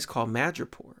this place called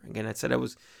Madripoor. Again, I said I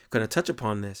was going to touch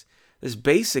upon this. There's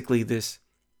basically this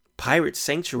pirate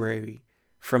sanctuary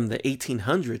from the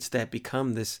 1800s that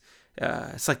become this,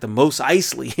 it's like the Mos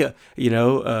Eisley,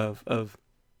 of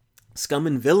scum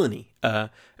and villainy, a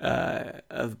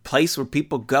place where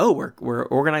people go, where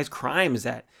organized crime is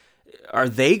at. Are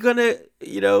they gonna,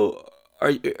 are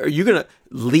you gonna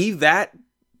leave that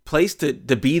place to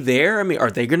be there? I mean,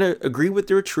 are they gonna agree with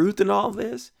their truth in all of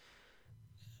this?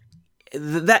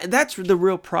 That's the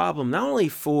real problem, not only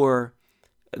for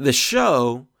the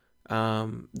show.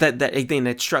 That a thing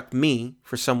that struck me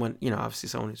for someone, obviously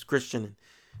someone who's Christian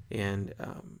and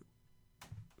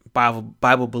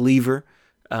Bible believer,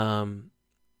 but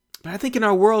I think in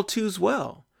our world too as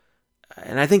well.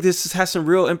 And I think this has some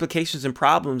real implications and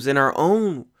problems in our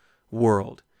own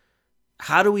world.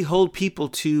 How do we hold people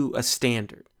to a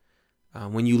standard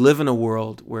when you live in a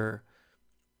world where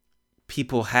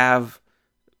people have,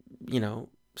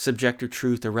 subjective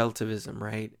truth or relativism,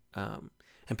 right?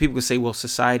 And people could say, well,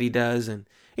 society does. And,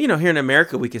 here in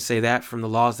America, we could say that from the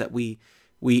laws that we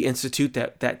institute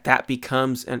that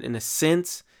becomes, in a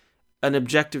sense, an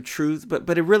objective truth.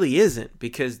 But it really isn't,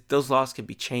 because those laws can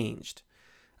be changed.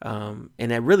 And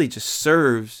it really just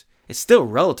serves, it's still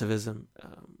relativism,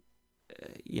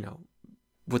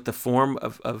 with the form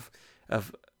of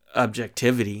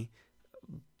objectivity.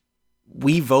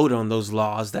 We vote on those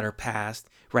laws that are passed,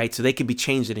 right? So they can be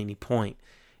changed at any point.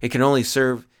 It can only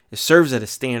serve. It serves at a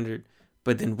standard,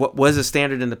 but then what was a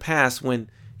standard in the past when,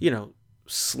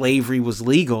 slavery was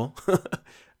legal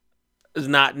is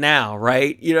not now,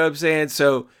 right? You know what I'm saying?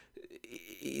 So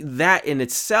that in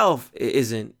itself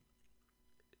isn't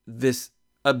this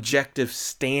objective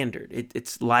standard.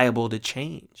 It's liable to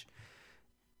change.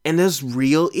 And there's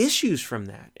real issues from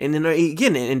that. And then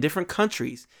again, in different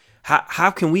countries,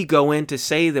 how can we go in to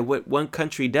say that what one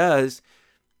country does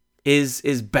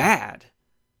is bad?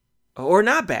 Or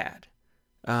not bad?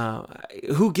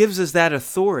 Who gives us that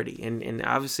authority? And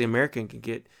obviously America can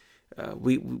get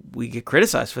we get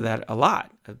criticized for that a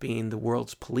lot, of being the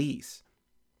world's police.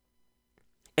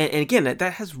 And again,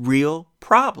 that has real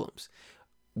problems.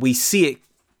 We see it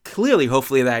clearly,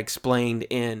 hopefully that explained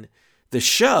in the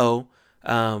show,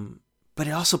 but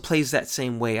it also plays that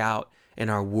same way out in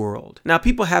our world. Now,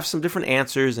 people have some different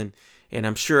answers, and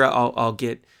I'm sure I'll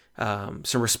get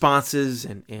some responses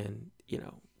and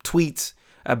tweets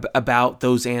about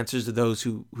those answers to those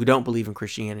who don't believe in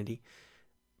Christianity.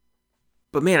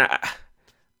 But man,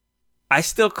 I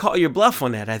still call your bluff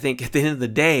on that. I think at the end of the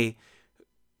day,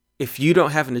 if you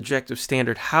don't have an objective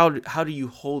standard, how do you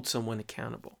hold someone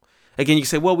accountable? Again, you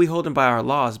say, well, we hold them by our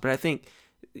laws, but I think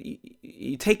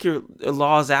you take your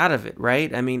laws out of it,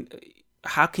 right? I mean,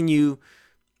 how can you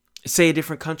say a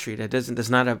different country that does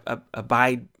not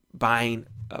abide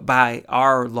by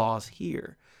our laws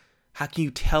here? How can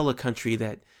you tell a country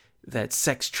that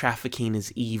sex trafficking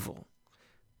is evil?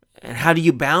 And how do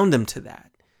you bound them to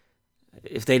that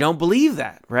if they don't believe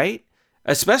that, right?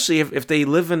 Especially if they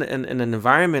live in an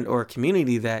environment or a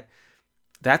community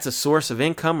that's a source of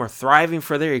income or thriving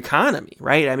for their economy,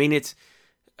 right? I mean,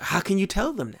 how can you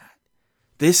tell them that?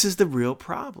 This is the real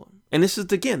problem. And this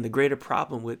is, again, the greater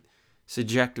problem with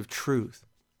subjective truth.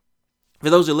 For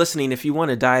those who are listening, if you want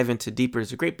to dive into deeper,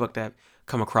 it's a great book that I've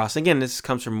come across. Again, this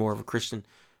comes from more of a Christian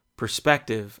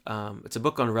perspective. It's a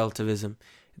book on relativism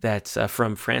that's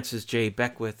from Francis J.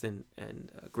 Beckwith and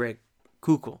Greg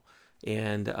Koukl.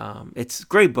 And it's a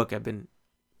great book I've been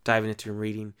diving into and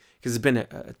reading because it's been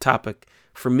a topic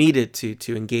for me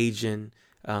to engage in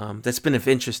that's been of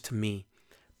interest to me.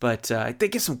 But I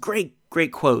think it's some great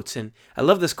quotes. And I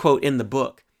love this quote in the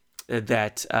book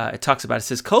that it talks about. It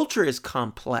says, "Culture is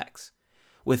complex,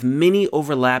 with many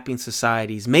overlapping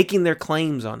societies making their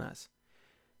claims on us.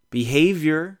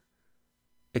 Behavior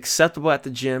acceptable at the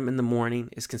gym in the morning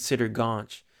is considered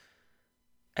gauche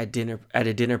at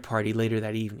a dinner party later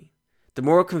that evening. The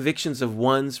moral convictions of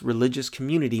one's religious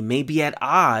community may be at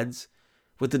odds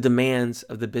with the demands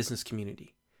of the business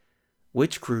community.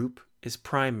 Which group is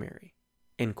primary?"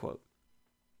 End quote.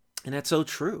 And that's so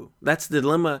true. That's the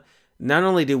dilemma. Not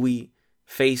only do we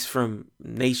face from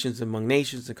nations among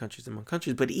nations and countries among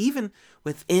countries, but even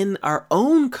within our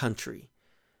own country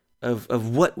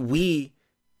of what we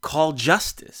call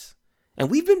justice. And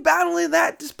we've been battling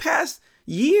that this past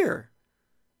year.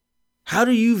 How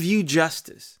do you view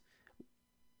justice?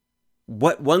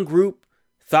 What one group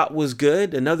thought was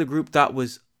good, another group thought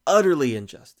was utterly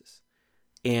injustice.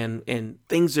 And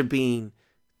things are being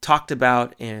talked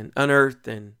about and unearthed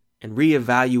and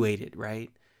reevaluated,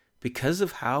 right? Because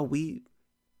of how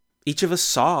each of us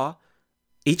saw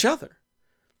each other.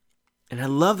 And I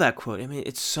love that quote. I mean,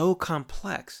 it's so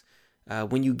complex.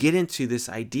 When you get into this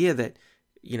idea that,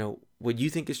 what you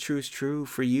think is true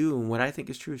for you, and what I think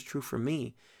is true for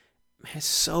me, man, it's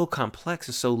so complex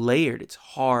and so layered. It's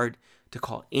hard to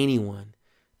call anyone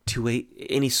to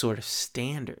any sort of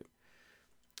standard.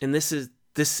 And this is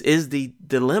the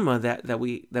dilemma that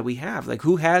we have. Like,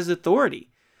 who has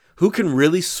authority? Who can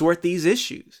really sort these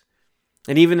issues?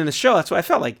 And even in the show, that's what I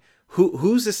felt like.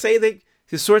 Who's to say they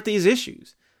can sort these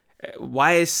issues?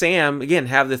 Why is Sam, again,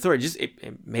 have the authority?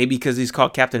 Maybe because he's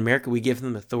called Captain America, we give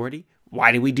him authority.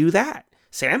 Why do we do that?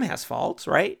 Sam has faults,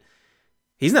 right?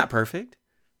 He's not perfect.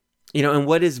 And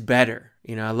what is better?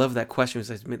 I love that question. It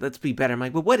says, let's be better. I'm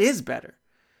like, but what is better?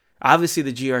 Obviously,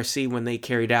 the GRC, when they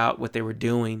carried out what they were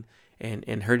doing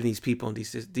and hurting these people and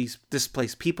these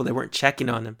displaced people, they weren't checking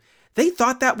on them. They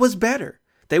thought that was better.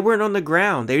 They weren't on the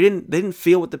ground. They didn't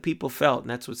feel what the people felt, and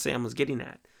that's what Sam was getting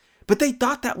at. But they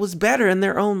thought that was better in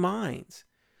their own minds.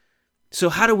 So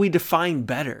how do we define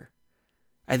better?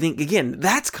 I think, again,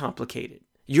 that's complicated.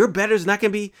 Your better is not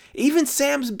going to be, even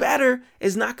Sam's better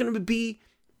is not going to be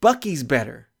Bucky's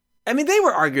better. I mean, they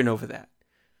were arguing over that.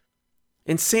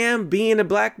 And Sam, being a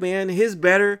black man, his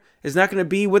better is not going to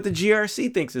be what the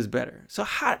GRC thinks is better. So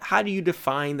how do you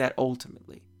define that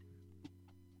ultimately?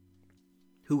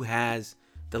 Who has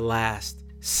the last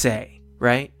say,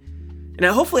 right?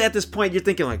 Now, hopefully at this point, you're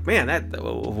thinking like, man,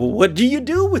 what do you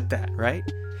do with that, right?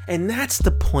 And that's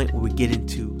the point where we get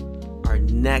into our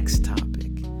next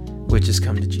topic, which is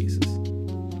come to Jesus.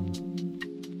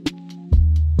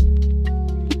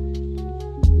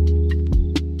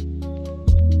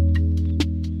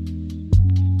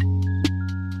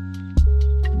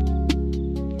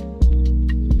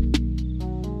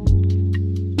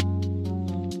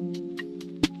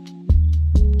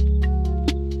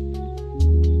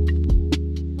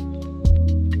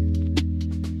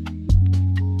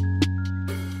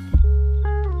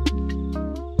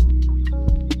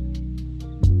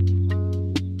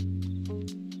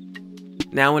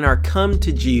 Now, in our come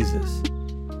to Jesus,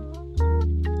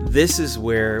 this is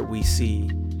where we see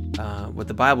what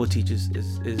the Bible teaches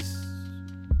is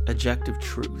objective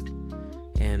truth.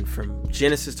 And from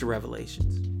Genesis to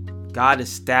Revelations, God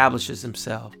establishes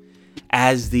himself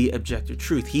as the objective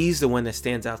truth. He's the one that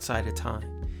stands outside of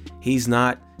time. He's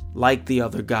not like the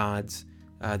other gods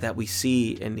that we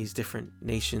see in these different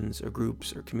nations or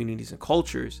groups or communities and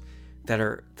cultures that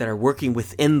are working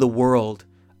within the world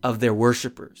of their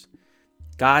worshipers.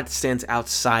 God stands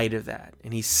outside of that,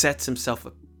 and he sets himself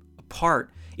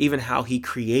apart, even how he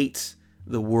creates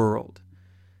the world.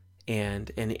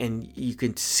 And you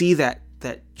can see that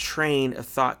train of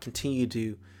thought continue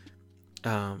to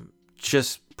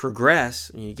just progress.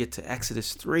 And you get to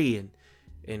Exodus 3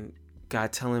 and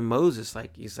God telling Moses,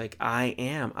 he's like,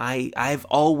 I've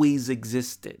always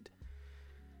existed,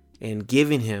 and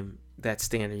giving him that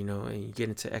standard, and you get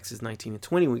into Exodus 19 and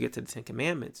 20, when we get to the 10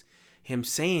 Commandments, him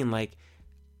saying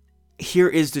here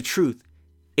is the truth.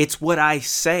 It's what I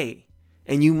say,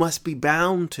 and you must be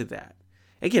bound to that.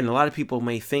 Again, a lot of people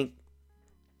may think,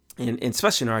 and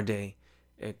especially in our day,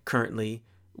 currently,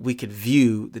 we could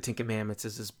view the 10 Commandments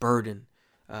as this burden,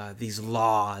 these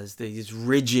laws, these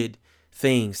rigid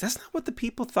things. That's not what the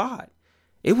people thought.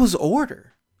 It was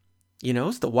order.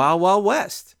 It's the Wild Wild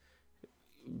West.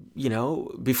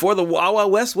 Before the Wild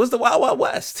Wild West was the Wild Wild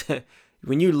West.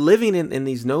 When you're living in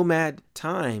these nomad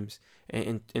times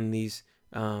and in these,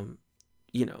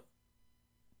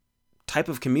 type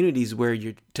of communities where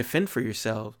you're to fend for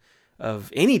yourself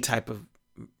of any type of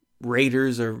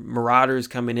raiders or marauders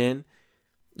coming in,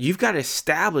 you've got to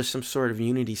establish some sort of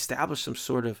unity, establish some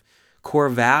sort of core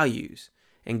values.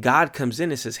 And God comes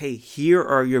in and says, hey, here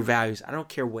are your values. I don't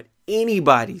care what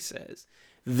anybody says.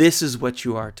 This is what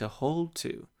you are to hold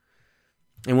to.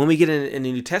 And when we get in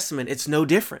the New Testament, it's no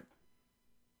different.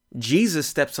 Jesus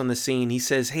steps on the scene. He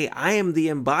says, hey, I am the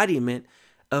embodiment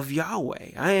of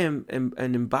Yahweh. I am an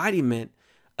embodiment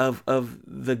of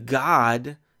the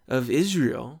God of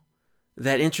Israel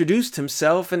that introduced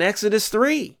himself in Exodus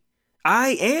 3.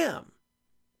 I am.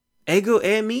 Ego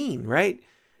emin, right?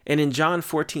 And in John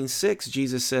 14:6,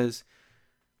 Jesus says,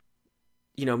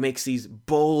 makes these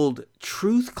bold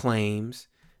truth claims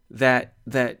that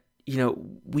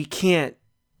we can't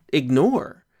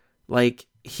ignore.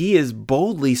 He is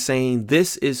boldly saying,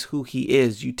 this is who he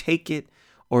is. You take it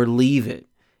or leave it.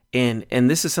 And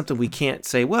this is something we can't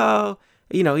say, well,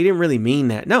 he didn't really mean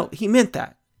that. No, he meant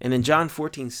that. And in John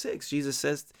 14:6, Jesus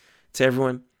says to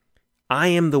everyone, I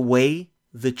am the way,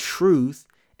 the truth,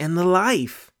 and the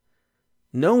life.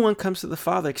 No one comes to the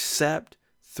Father except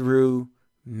through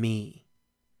me.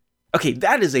 Okay,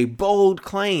 that is a bold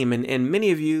claim. And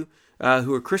many of you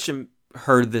who are Christian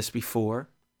heard this before.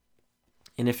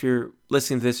 And if you're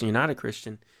listening to this and you're not a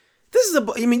Christian,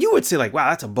 you would say wow,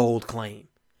 that's a bold claim.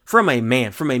 From a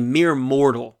man, from a mere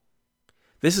mortal.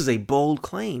 This is a bold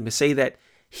claim to say that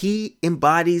he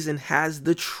embodies and has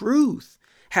the truth,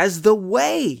 has the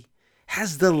way,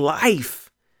 has the life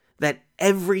that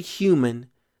every human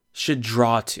should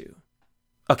draw to.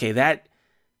 Okay, that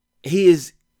he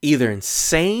is either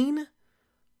insane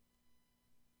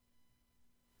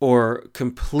or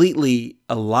completely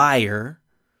a liar,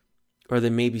 or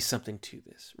there may be something to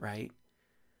this, right?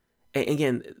 And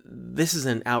again, this is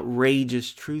an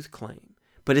outrageous truth claim,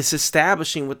 but it's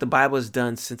establishing what the Bible has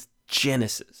done since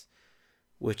Genesis,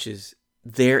 which is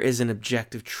there is an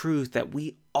objective truth that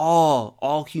we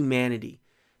all humanity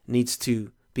needs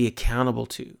to be accountable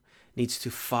to, needs to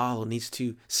follow, needs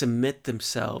to submit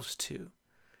themselves to.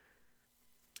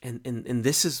 And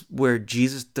this is where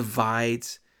Jesus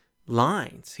divides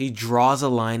lines. He draws a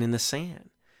line in the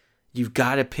sand. You've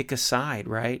got to pick a side,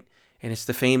 right? And it's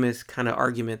the famous kind of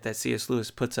argument that C.S.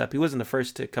 Lewis puts up. He wasn't the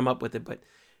first to come up with it, but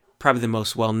probably the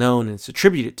most well-known, and it's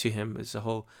attributed to him, is the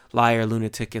whole liar,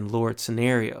 lunatic, and Lord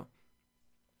scenario.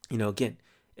 Again,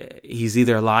 he's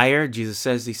either a liar, Jesus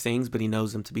says these things, but he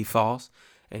knows them to be false,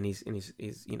 and he's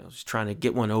just trying to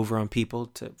get one over on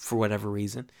people for whatever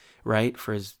reason, right?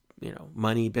 For his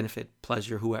money, benefit,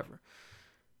 pleasure, whoever.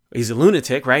 He's a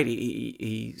lunatic, right?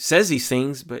 He says these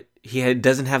things, but he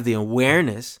doesn't have the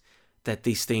awareness that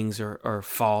these things are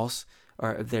false,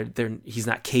 or he's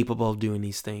not capable of doing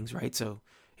these things, right? So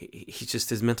he's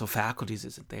just, his mental faculties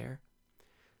isn't there.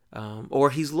 Or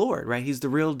he's Lord, right? He's the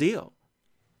real deal.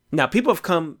 Now, people have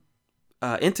come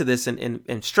into this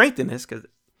and strengthened this, because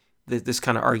this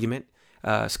kind of argument,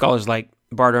 scholars like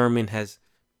Bart Ehrman has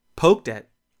poked at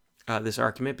this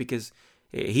argument, because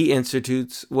he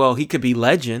institutes, he could be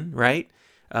legend, right?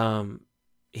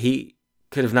 He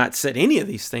could have not said any of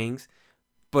these things,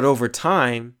 but over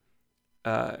time,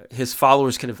 his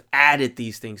followers could have added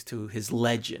these things to his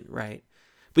legend, right?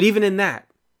 But even in that,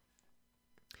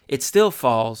 it still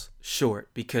falls short,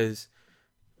 because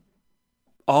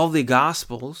all the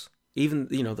Gospels, even,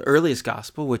 the earliest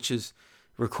Gospel, which is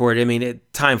recorded,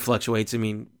 time fluctuates.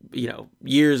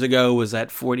 Years ago was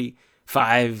at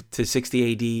 45 to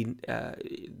 60 AD.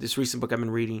 This recent book I've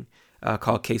been reading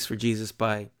called Case for Jesus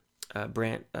by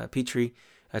Brant Petrie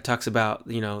talks about,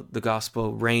 the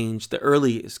gospel range, the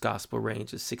earliest gospel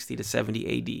range is 60 to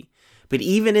 70 AD. But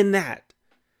even in that,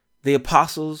 the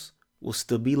apostles will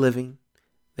still be living.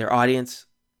 Their audience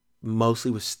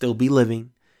mostly would still be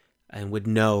living and would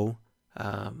know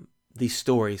these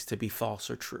stories to be false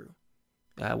or true.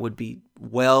 Would be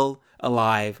well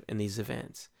alive in these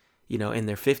events, in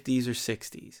their 50s or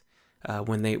 60s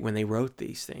when they wrote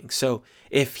these things. So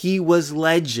if he was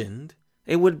legend,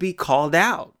 it would be called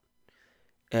out.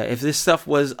 If this stuff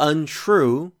was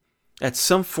untrue, at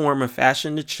some form or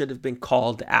fashion, it should have been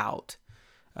called out,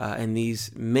 and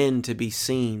these men to be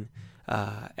seen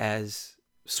as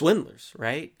swindlers,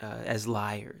 right? As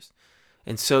liars.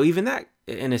 And so even that,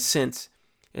 in a sense,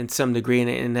 in some degree,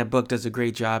 and that book does a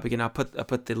great job. Again, I'll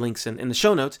put the links in the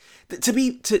show notes,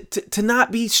 to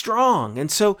not be strong. And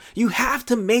so you have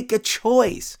to make a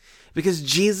choice, because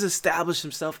Jesus established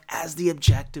himself as the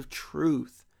objective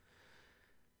truth.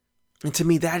 And to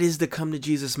me, that is the come to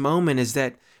Jesus moment, is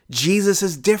that Jesus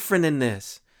is different in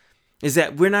this, is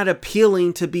that we're not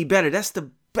appealing to be better. That's the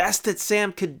best that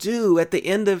Sam could do at the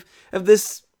end of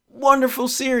this wonderful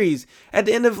series. At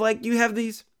the end of, you have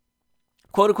these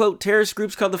quote-unquote terrorist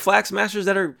groups called the Flag Smashers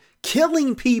that are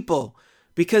killing people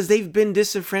because they've been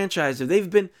disenfranchised, or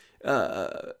they've been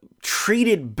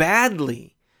treated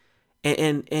badly.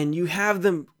 And you have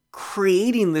them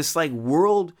creating this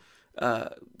world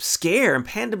scare and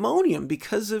pandemonium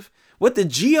because of what the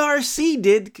GRC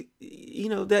did,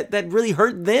 that really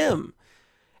hurt them.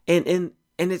 And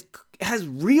it has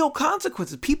real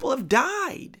consequences. People have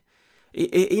died.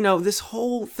 This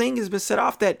whole thing has been set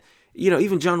off that,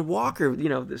 even John Walker,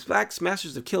 the Flag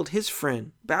Smashers have killed his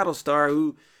friend, Battlestar,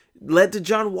 who led to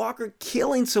John Walker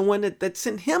killing someone that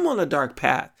sent him on a dark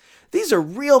path. These are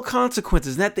real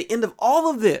consequences. And at the end of all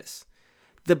of this,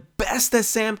 the best that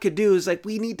Sam could do is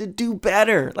we need to do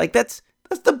better. That's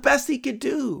the best he could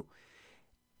do.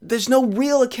 There's no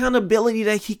real accountability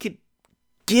that he could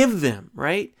give them,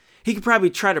 right? He could probably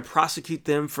try to prosecute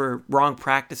them for wrong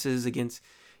practices against,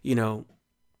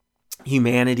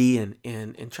 humanity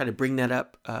and try to bring that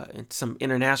up in some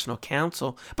international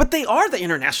council. But they are the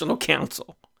international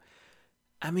council.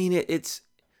 It's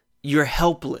you're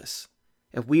helpless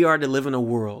if we are to live in a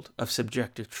world of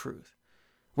subjective truth.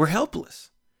 We're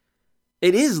helpless.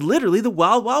 It is literally the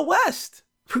wild, wild west.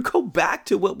 We go back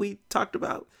to what we talked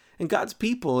about in God's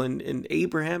people in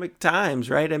Abrahamic times,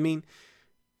 right?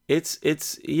 It's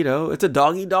a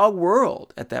dog-eat-dog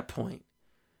world at that point.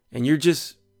 And you're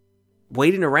just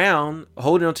waiting around,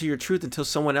 holding on to your truth until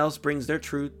someone else brings their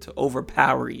truth to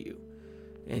overpower you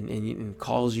and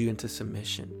calls you into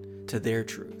submission to their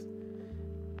truth.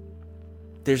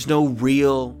 There's no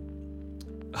real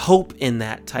hope in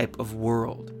that type of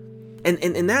world.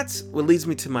 And that's what leads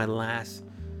me to my last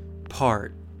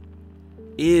part,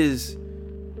 is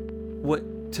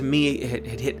what to me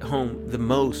had hit home the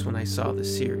most when I saw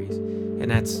this series.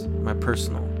 And that's my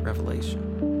personal revelation.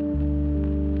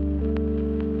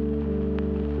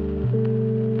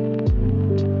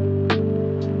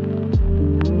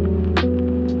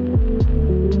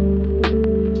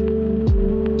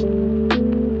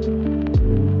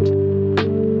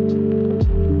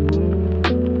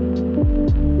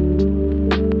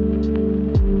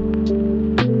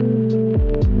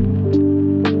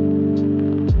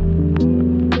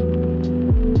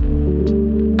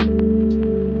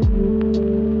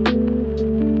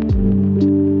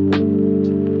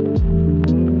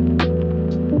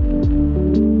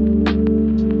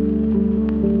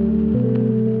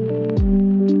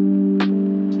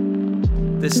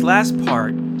 This last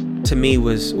part to me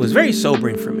was very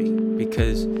sobering for me,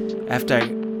 because after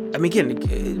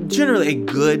again, generally a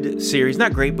good series,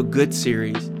 not great, but good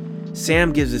series,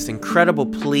 Sam gives this incredible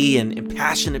plea and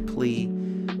passionate plea,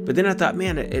 but then I thought,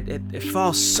 man, it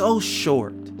falls so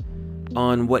short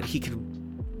on what he could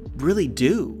really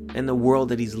do in the world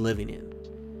that he's living in,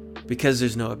 because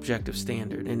there's no objective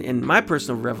standard. And my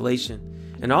personal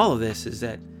revelation in all of this is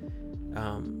that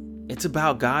it's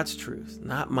about God's truth,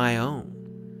 not my own.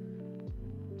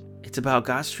 It's about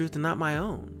God's truth and not my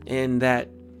own. And that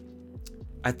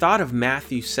I thought of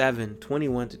Matthew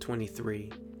 7:21 to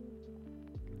 23.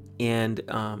 And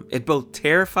it both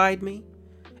terrified me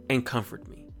and comforted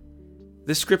me.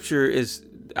 This scripture is,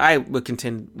 I would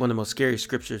contend, one of the most scary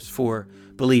scriptures for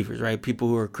believers, right? People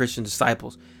who are Christian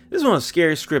disciples. This is one of the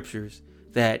scariest scriptures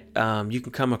that you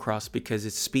can come across because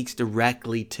it speaks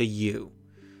directly to you.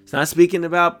 It's not speaking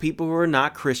about people who are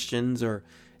not Christians or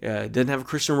doesn't have a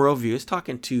Christian worldview. It's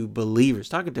talking to believers,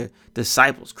 talking to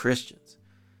disciples, Christians.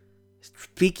 It's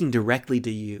speaking directly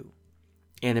to you.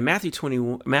 And in Matthew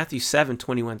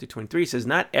 7:21-23 says,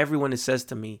 "Not everyone who says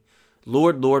to me,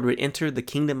 'Lord, Lord,' would enter the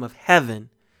kingdom of heaven,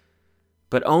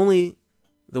 but only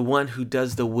the one who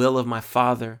does the will of my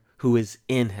Father who is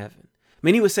in heaven.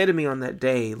 Many would say to me on that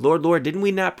day, 'Lord, Lord, didn't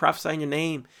we not prophesy in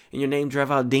your name drive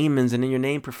out demons, and in your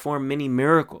name perform many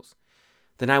miracles?'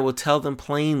 Then I will tell them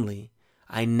plainly,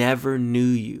 'I never knew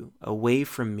you. Away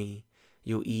from me,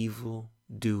 you evil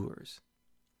doers.'"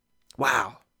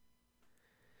 Wow.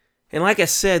 And like I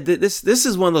said, this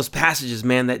is one of those passages,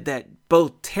 man, that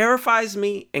both terrifies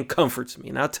me and comforts me.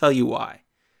 And I'll tell you why.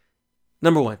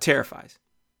 Number one, terrifies.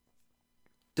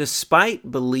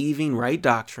 Despite believing right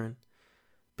doctrine,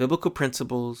 biblical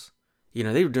principles,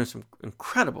 they were doing some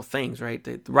incredible things, right?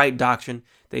 The right doctrine,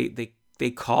 they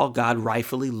call God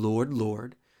rightfully Lord,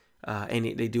 Lord. And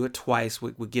they do it twice,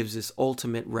 what gives this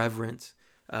ultimate reverence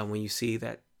when you see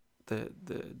that the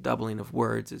doubling of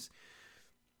words is,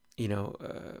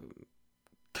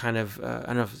 kind of, I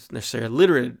don't know if it's necessarily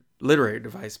a literary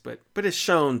device, but it's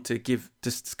shown to give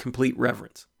just complete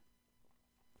reverence.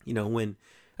 When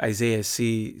Isaiah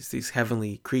sees these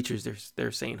heavenly creatures,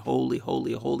 they're saying, "Holy,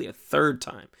 holy, holy," a third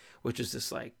time, which is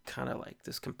this kind of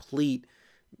this complete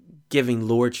giving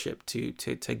lordship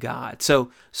to God. So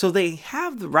they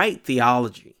have the right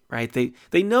theology, right?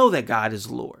 They know that God is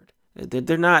Lord.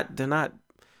 They're not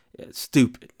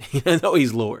stupid. They know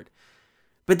He's Lord.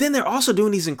 But then they're also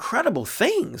doing these incredible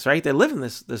things, right? They're living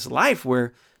this life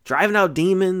where driving out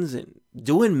demons and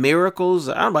doing miracles.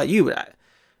 I don't know about you, but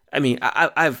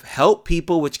I've helped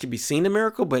people, which can be seen a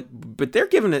miracle, but they're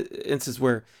giving an instance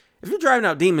where if you're driving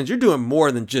out demons, you're doing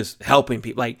more than just helping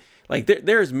people. Like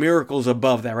there's miracles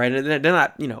above that, right? They're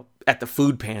not, at the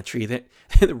food pantry.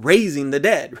 They're raising the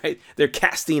dead, right? They're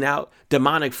casting out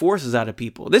demonic forces out of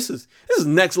people. This is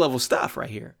next level stuff right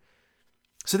here.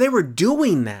 So they were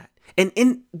doing that. And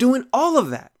in doing all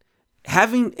of that,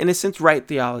 having, in a sense, right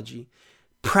theology,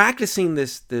 practicing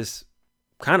this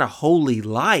kind of holy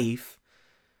life,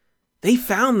 they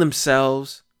found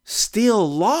themselves still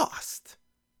lost.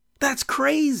 That's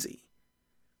crazy.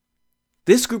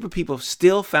 This group of people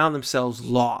still found themselves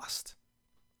lost.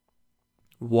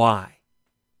 Why?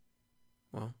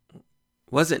 Well,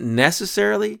 wasn't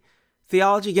necessarily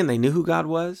theology. Again, they knew who God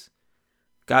was.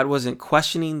 God wasn't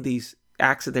questioning these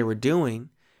acts that they were doing,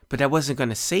 but that wasn't going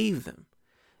to save them.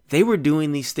 They were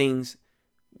doing these things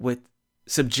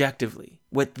subjectively,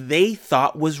 what they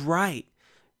thought was right.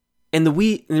 And the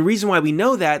reason why we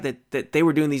know that they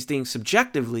were doing these things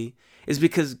subjectively is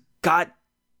because God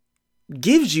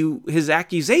gives you His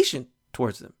accusation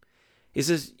towards them. He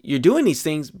says, "You're doing these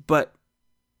things, but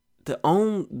the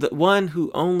one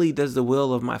who only does the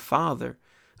will of my Father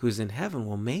who is in heaven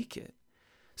will make it."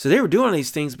 So they were doing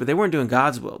these things, but they weren't doing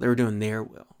God's will. They were doing their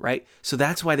will, right? So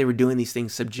that's why they were doing these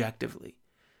things subjectively.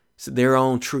 So their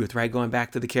own truth, right? Going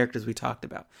back to the characters we talked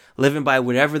about. Living by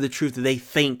whatever the truth they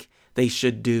think they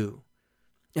should do.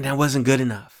 And that wasn't good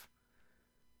enough.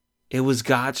 It was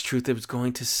God's truth that was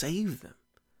going to save them.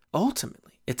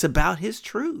 Ultimately, it's about His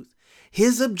truth,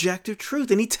 His objective truth.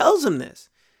 And He tells them this.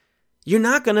 You're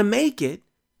not going to make it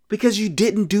because you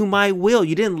didn't do my will.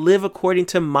 You didn't live according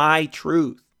to my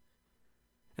truth.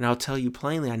 And I'll tell you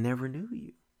plainly, I never knew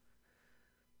you.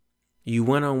 You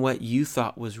went on what you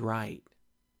thought was right.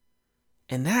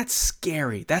 And that's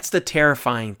scary. That's the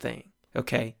terrifying thing,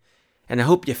 okay? And I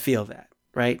hope you feel that,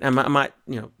 right? I'm not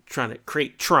trying to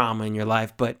create trauma in your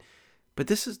life, but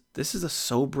this is a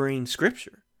sobering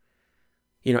scripture.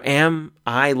 Am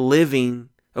I living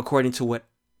according to what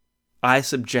I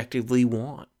subjectively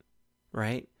want,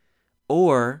 right?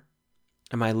 Or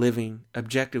am I living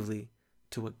objectively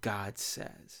to what God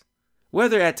says?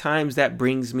 Whether at times that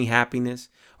brings me happiness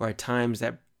or at times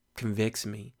that convicts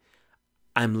me,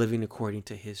 I'm living according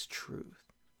to His truth.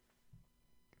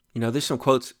 There's some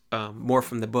quotes more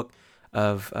from the book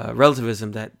of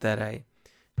relativism that I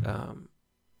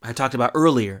talked about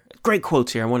earlier. Great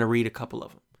quotes here. I want to read a couple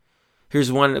of them.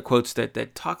 Here's one of the quotes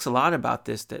that talks a lot about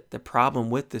this, that the problem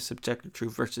with this subjective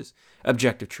truth versus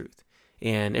objective truth.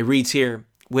 And it reads here,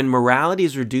 "When morality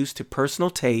is reduced to personal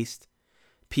taste,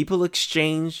 people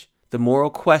exchange the moral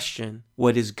question,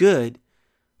 what is good,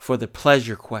 for the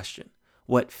pleasure question,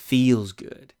 what feels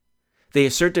good. They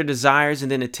assert their desires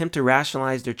and then attempt to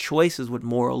rationalize their choices with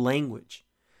moral language.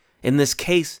 In this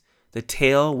case, the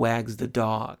tail wags the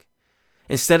dog.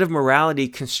 Instead of morality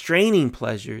constraining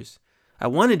pleasures, I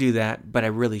want to do that, but I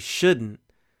really shouldn't.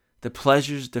 The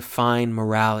pleasures define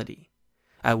morality.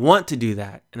 I want to do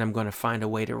that, and I'm going to find a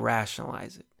way to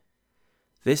rationalize it.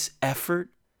 This effort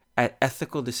at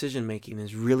ethical decision-making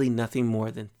is really nothing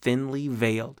more than thinly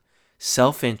veiled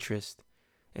self-interest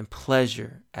and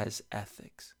pleasure as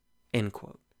ethics. End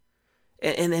quote.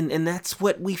 And that's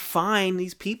what we find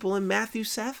these people in Matthew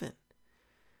 7.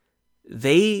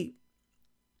 They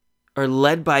are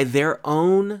led by their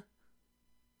own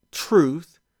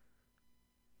truth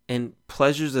and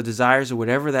pleasures or desires or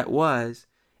whatever that was,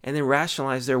 and then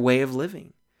rationalize their way of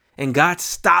living. And God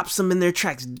stops them in their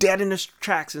tracks, dead in their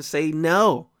tracks, and say,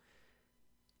 no,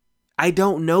 I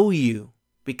don't know you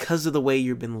because of the way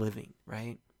you've been living,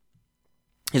 right?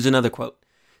 Here's another quote.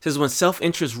 It says, when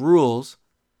self-interest rules,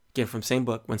 again from same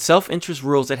book, when self-interest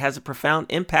rules, it has a profound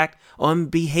impact on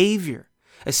behavior,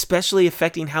 especially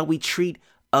affecting how we treat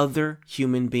other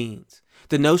human beings.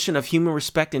 The notion of human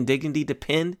respect and dignity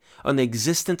depend on the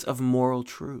existence of moral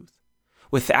truth.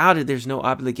 Without it, there's no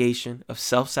obligation of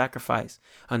self-sacrifice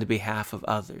on the behalf of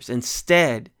others.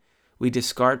 Instead, we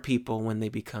discard people when they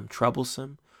become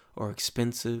troublesome or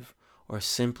expensive or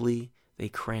simply they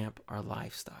cramp our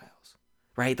lifestyles,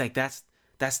 right? Like that's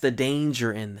the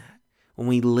danger in that when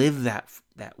we live that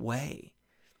way.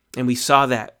 And we saw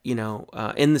that,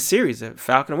 in the series of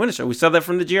Falcon and Winter Soldier. We saw that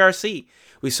from the GRC.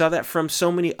 We saw that from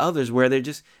so many others where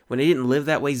when they didn't live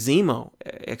that way, Zemo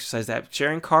exercised that,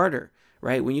 Sharon Carter,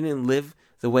 right? When you didn't live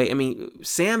the way,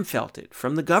 Sam felt it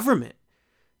from the government,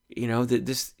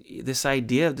 this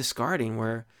idea of discarding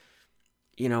where,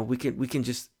 we can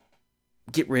just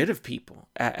get rid of people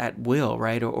at will,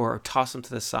 right? Or toss them to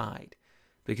the side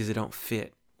because they don't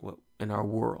fit in our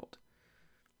world.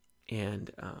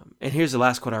 And here's the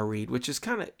last quote I'll read, which is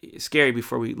kind of scary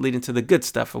before we lead into the good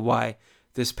stuff of why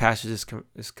this passage is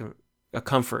a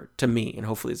comfort to me, and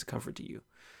hopefully it's a comfort to you.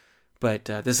 But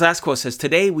this last quote says,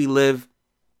 Today we've lost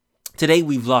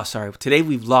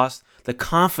the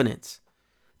confidence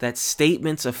that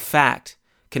statements of fact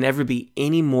can ever be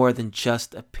any more than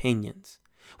just opinions.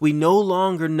 We no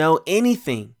longer know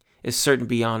anything is certain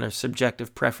beyond our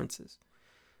subjective preferences.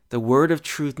 The word of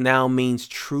truth now means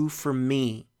true for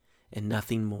me and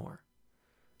nothing more.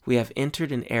 We have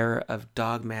entered an era of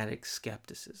dogmatic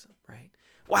skepticism, right?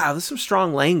 Wow, there's some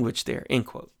strong language there, end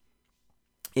quote.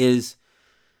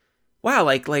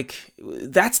 Like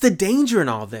that's the danger in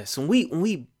all this. When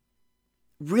we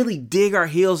really dig our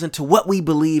heels into what we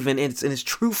believe in, and it's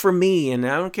true for me, and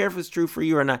I don't care if it's true for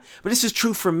you or not, but this is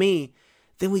true for me,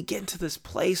 then we get into this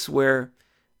place where,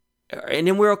 and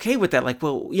then we're okay with that. Like,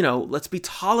 well, let's be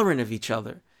tolerant of each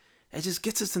other. It just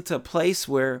gets us into a place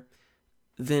where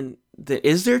then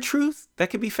is there truth that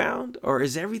could be found? Or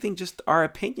is everything just our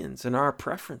opinions and our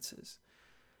preferences?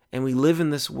 And we live in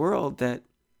this world that,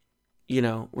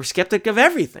 we're skeptic of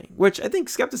everything, which I think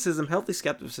healthy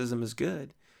skepticism is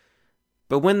good.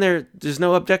 But when there's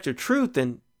no objective truth,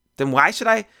 then why should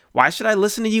I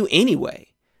listen to you anyway?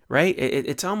 Right?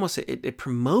 It's almost, it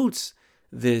promotes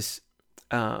this,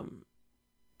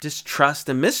 distrust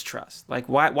and mistrust. Like,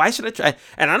 why should I try?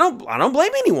 And I don't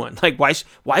blame anyone. Like, why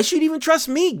should you even trust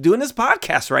me doing this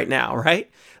podcast right now,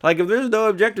 right? Like, if there's no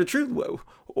objective truth,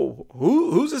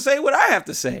 who's to say what I have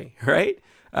to say, right?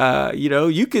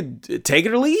 You could take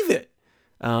it or leave it.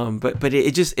 But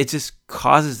it just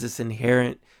causes this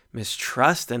inherent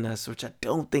mistrust in us, which I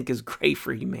don't think is great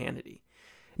for humanity.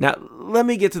 Now, let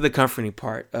me get to the comforting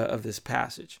part of this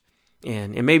passage.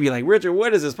 And maybe like, Richard,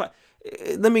 what is this?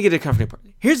 Let me get to the comforting part.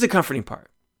 Here's the comforting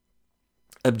part.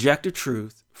 Objective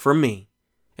truth for me,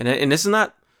 and this is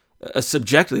not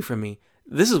subjectively for me.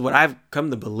 This is what I've come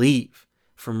to believe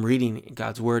from reading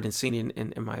God's word and seeing it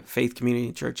in my faith community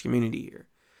and church community here.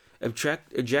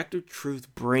 Objective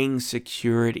truth brings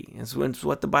security. It's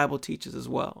what the Bible teaches as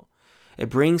well. It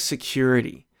brings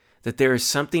security that there is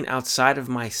something outside of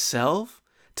myself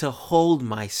to hold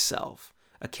myself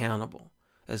accountable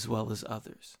as well as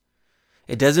others.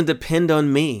 It doesn't depend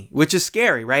on me, which is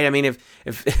scary, right?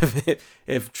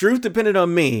 If truth depended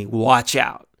on me, watch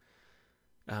out.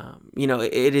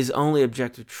 It is only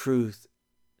objective truth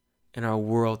in our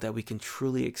world that we can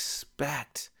truly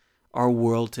expect our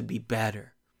world to be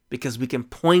better, because we can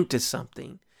point to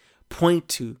something,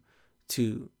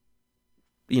 in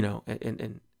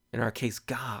our case,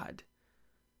 God,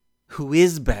 who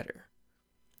is better.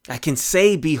 I can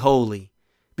say, be holy,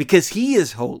 because he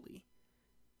is holy.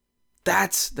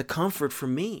 That's the comfort for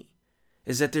me,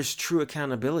 is that there's true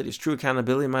accountability. There's true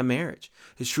accountability in my marriage.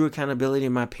 There's true accountability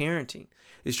in my parenting.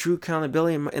 There's true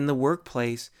accountability in the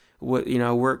workplace.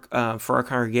 I work for our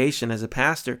congregation as a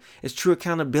pastor. It's true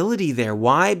accountability there.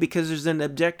 Why? Because there's an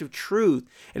objective truth.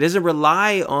 It doesn't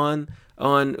rely on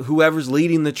on whoever's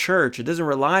leading the church. It doesn't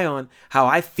rely on how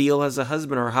I feel as a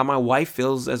husband or how my wife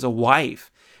feels as a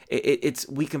wife.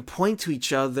 We can point to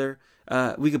each other.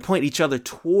 We can point each other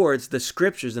towards the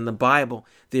scriptures and the Bible,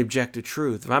 the objective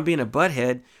truth. If I'm being a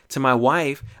butthead to my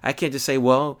wife, I can't just say,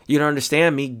 well, you don't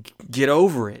understand me, get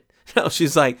over it. No,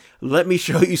 she's like, let me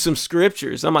show you some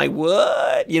scriptures. I'm like,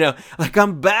 what? Like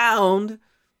I'm bound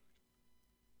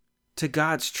to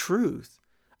God's truth.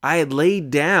 I had laid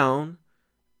down,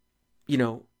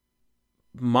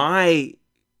 my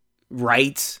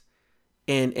rights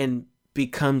and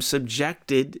become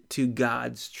subjected to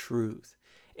God's truth.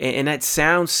 And that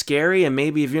sounds scary. And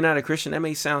maybe if you're not a Christian, that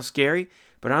may sound scary.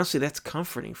 But honestly, that's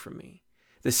comforting for me.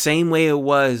 The same way it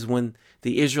was when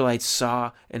the Israelites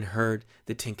saw and heard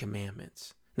the Ten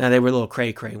Commandments. Now, they were a little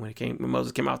cray-cray when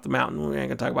Moses came off the mountain. We ain't going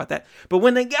to talk about that. But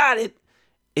when they got it,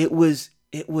 it was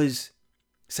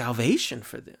salvation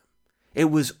for them. It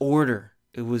was order.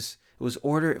 It was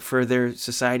order for their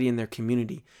society and their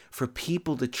community, for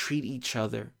people to treat each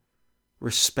other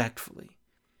respectfully.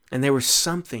 And there was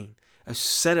something, a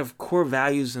set of core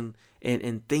values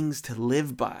and things to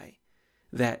live by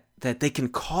that they can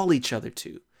call each other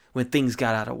to when things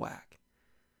got out of whack.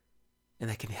 And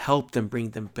that can help them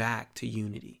bring them back to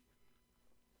unity.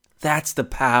 That's the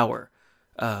power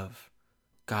of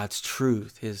God's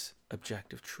truth, his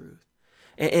objective truth.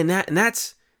 And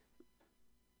that's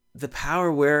the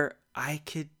power where I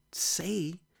could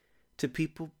say to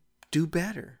people, do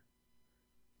better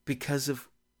because of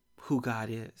who God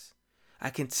is. I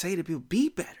can say to people, be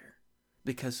better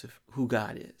because of who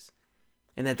God is.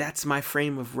 And that's my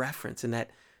frame of reference, and that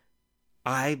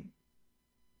I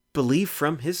believe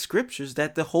from his scriptures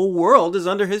that the whole world is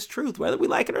under his truth, whether we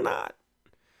like it or not.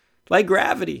 Like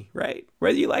gravity, right?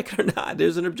 Whether you like it or not,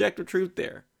 there's an objective truth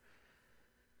there.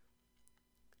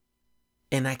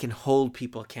 And I can hold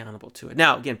people accountable to it.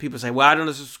 Now, again, people say, well, I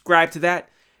don't subscribe to that.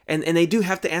 And they do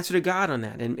have to answer to God on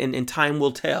that. And time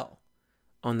will tell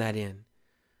on that end.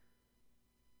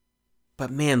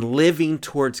 But man, living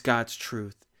towards God's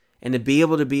truth and to be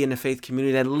able to be in a faith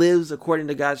community that lives according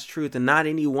to God's truth and not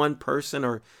any one person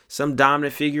or some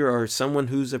dominant figure or someone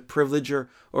who's a privileger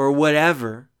or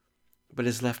whatever, but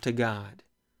is left to God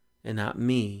and not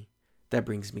me, that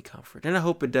brings me comfort. And I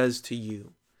hope it does to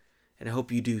you. And I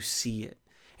hope you do see it.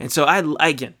 And so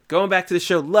again, going back to the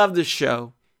show, love the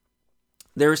show.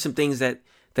 There were some things that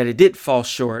it did fall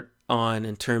short on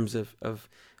in terms of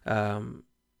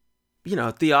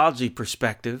theology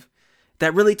perspective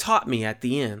that really taught me at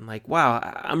the end. Like, wow,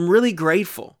 I'm really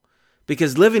grateful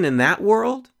because living in that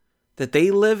world that they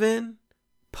live in,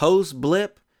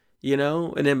 post-blip,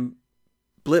 and then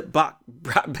blip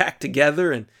brought back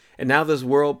together, and now this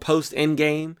world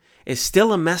post-endgame is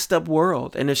still a messed up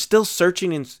world, and they're still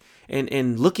searching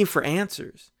and looking for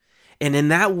answers. And in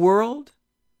that world,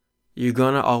 you're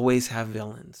going to always have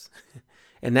villains.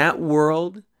 In that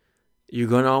world, you're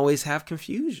going to always have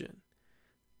confusion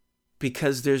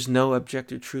because there's no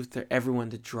objective truth for everyone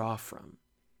to draw from.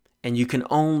 And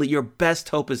your best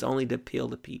hope is only to appeal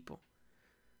to people.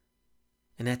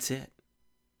 And that's it.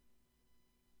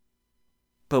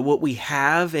 But what we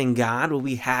have in God, what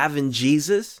we have in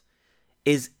Jesus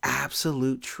is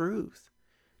absolute truth.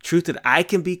 Truth that I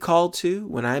can be called to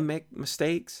when I make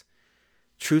mistakes.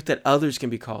 Truth that others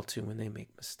can be called to when they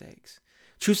make mistakes.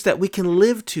 Truths that we can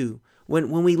live to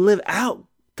when we live out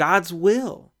God's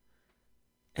will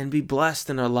and be blessed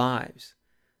in our lives.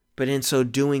 But in so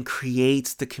doing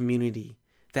creates the community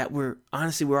that we're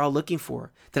all looking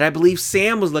for. That I believe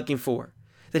Sam was looking for.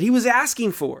 That he was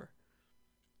asking for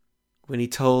when he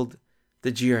told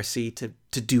the GRC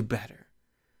to do better.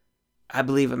 I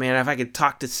believe, man, if I could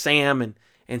talk to Sam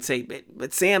and say,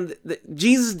 but Sam,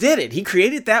 Jesus did it. He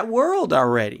created that world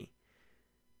already.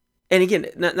 And again,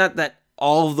 not that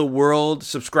all of the world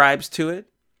subscribes to it,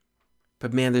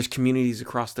 but man, there's communities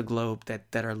across the globe that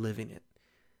are living it.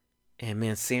 And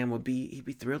man, Sam he'd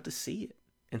be thrilled to see it.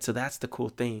 And so that's the cool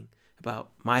thing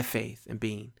about my faith and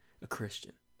being a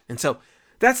Christian. And so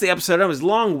that's the episode. It was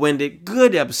long-winded,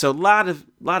 good episode, lot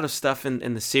of stuff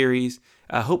in the series.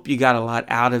 I hope you got a lot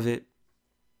out of it.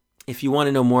 If you want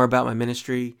to know more about my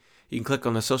ministry, you can click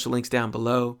on the social links down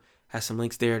below. Has some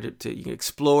links there to you can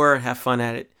explore and have fun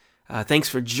at it. Thanks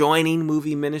for joining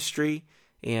Movie Ministry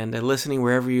and listening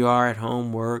wherever you are, at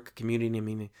home, work, community. I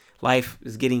mean, life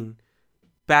is getting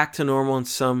back to normal in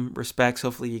some respects.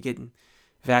 Hopefully you're getting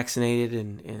vaccinated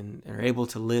and are able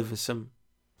to live in some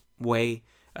way,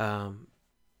 some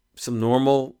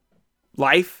normal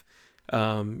life,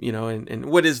 and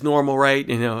what is normal, right?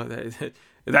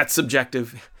 That's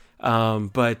subjective.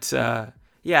 But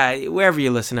wherever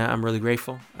you listen, I'm really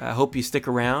grateful. I hope you stick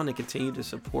around and continue to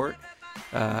support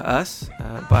us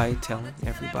by telling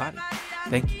everybody.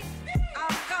 Thank you.